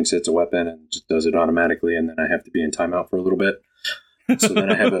because it thinks it's a weapon and just does it automatically, and then I have to be in timeout for a little bit. So then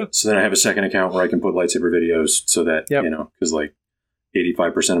I have a second account where I can put lightsaber videos so that, because like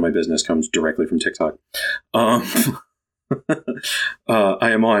 85% of my business comes directly from TikTok. I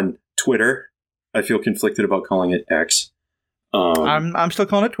am on Twitter. I feel conflicted about calling it X. I'm still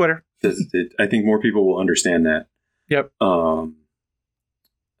calling it Twitter. I think more people will understand that. Yep. What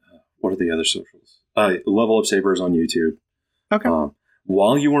are the other socials? Level Up Sabers on YouTube. Okay.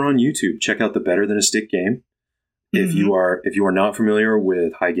 While you are on YouTube, check out the Better Than a Stick game. If you are not familiar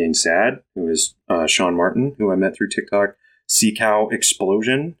with High Gain Sad, who is Sean Martin, who I met through TikTok, Sea Cow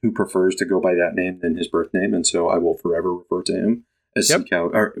Explosion, who prefers to go by that name than his birth name, and so I will forever refer to him as Sea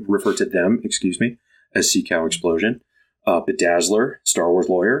Cow, or refer to them, as Sea Cow Explosion. Bedazzler, Star Wars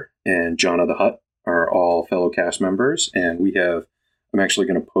Lawyer, and Jonna the Hutt are all fellow cast members, and I'm actually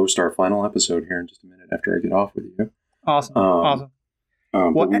going to post our final episode here in just a minute after I get off with you. Awesome. Awesome.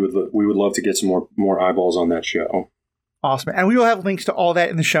 But we would love to get some more eyeballs on that show. Awesome. And we will have links to all that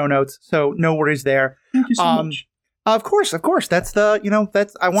in the show notes, so no worries there. Thank you so much. Of course. That's I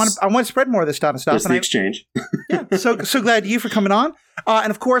want to spread more of this type of stuff. It's the exchange. Yeah. So glad you for coming on. And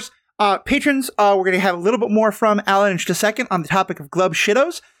of course, patrons, we're going to have a little bit more from Alan in just a second on the topic of glub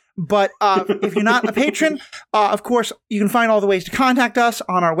shittos. But if you're not a patron, of course, you can find all the ways to contact us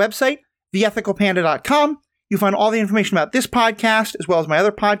on our website, theethicalpanda.com. You find all the information about this podcast, as well as my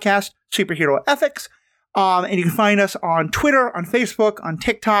other podcast, Superhero Ethics. And you can find us on Twitter, on Facebook, on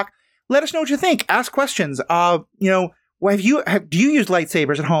TikTok. Let us know what you think. Ask questions. Do you use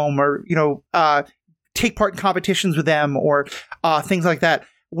lightsabers at home, or take part in competitions with them, or things like that?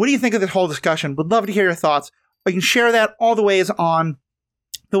 What do you think of this whole discussion? Would love to hear your thoughts. You can share that all the ways on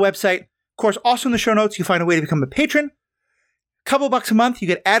the website. Of course, also in the show notes, you find a way to become a patron. Couple bucks a month, you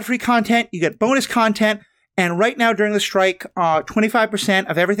get ad-free content, you get bonus content. And right now during the strike, 25%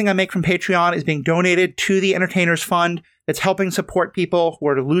 of everything I make from Patreon is being donated to the Entertainers Fund that's helping support people who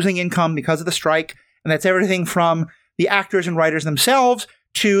are losing income because of the strike. And that's everything from the actors and writers themselves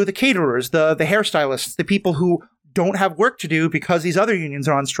to the caterers, the hairstylists, the people who don't have work to do because these other unions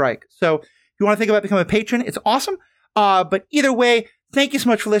are on strike. So if you want to think about becoming a patron, it's awesome. But either way, thank you so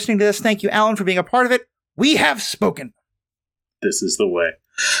much for listening to this. Thank you, Alan, for being a part of it. We have spoken. This is the way.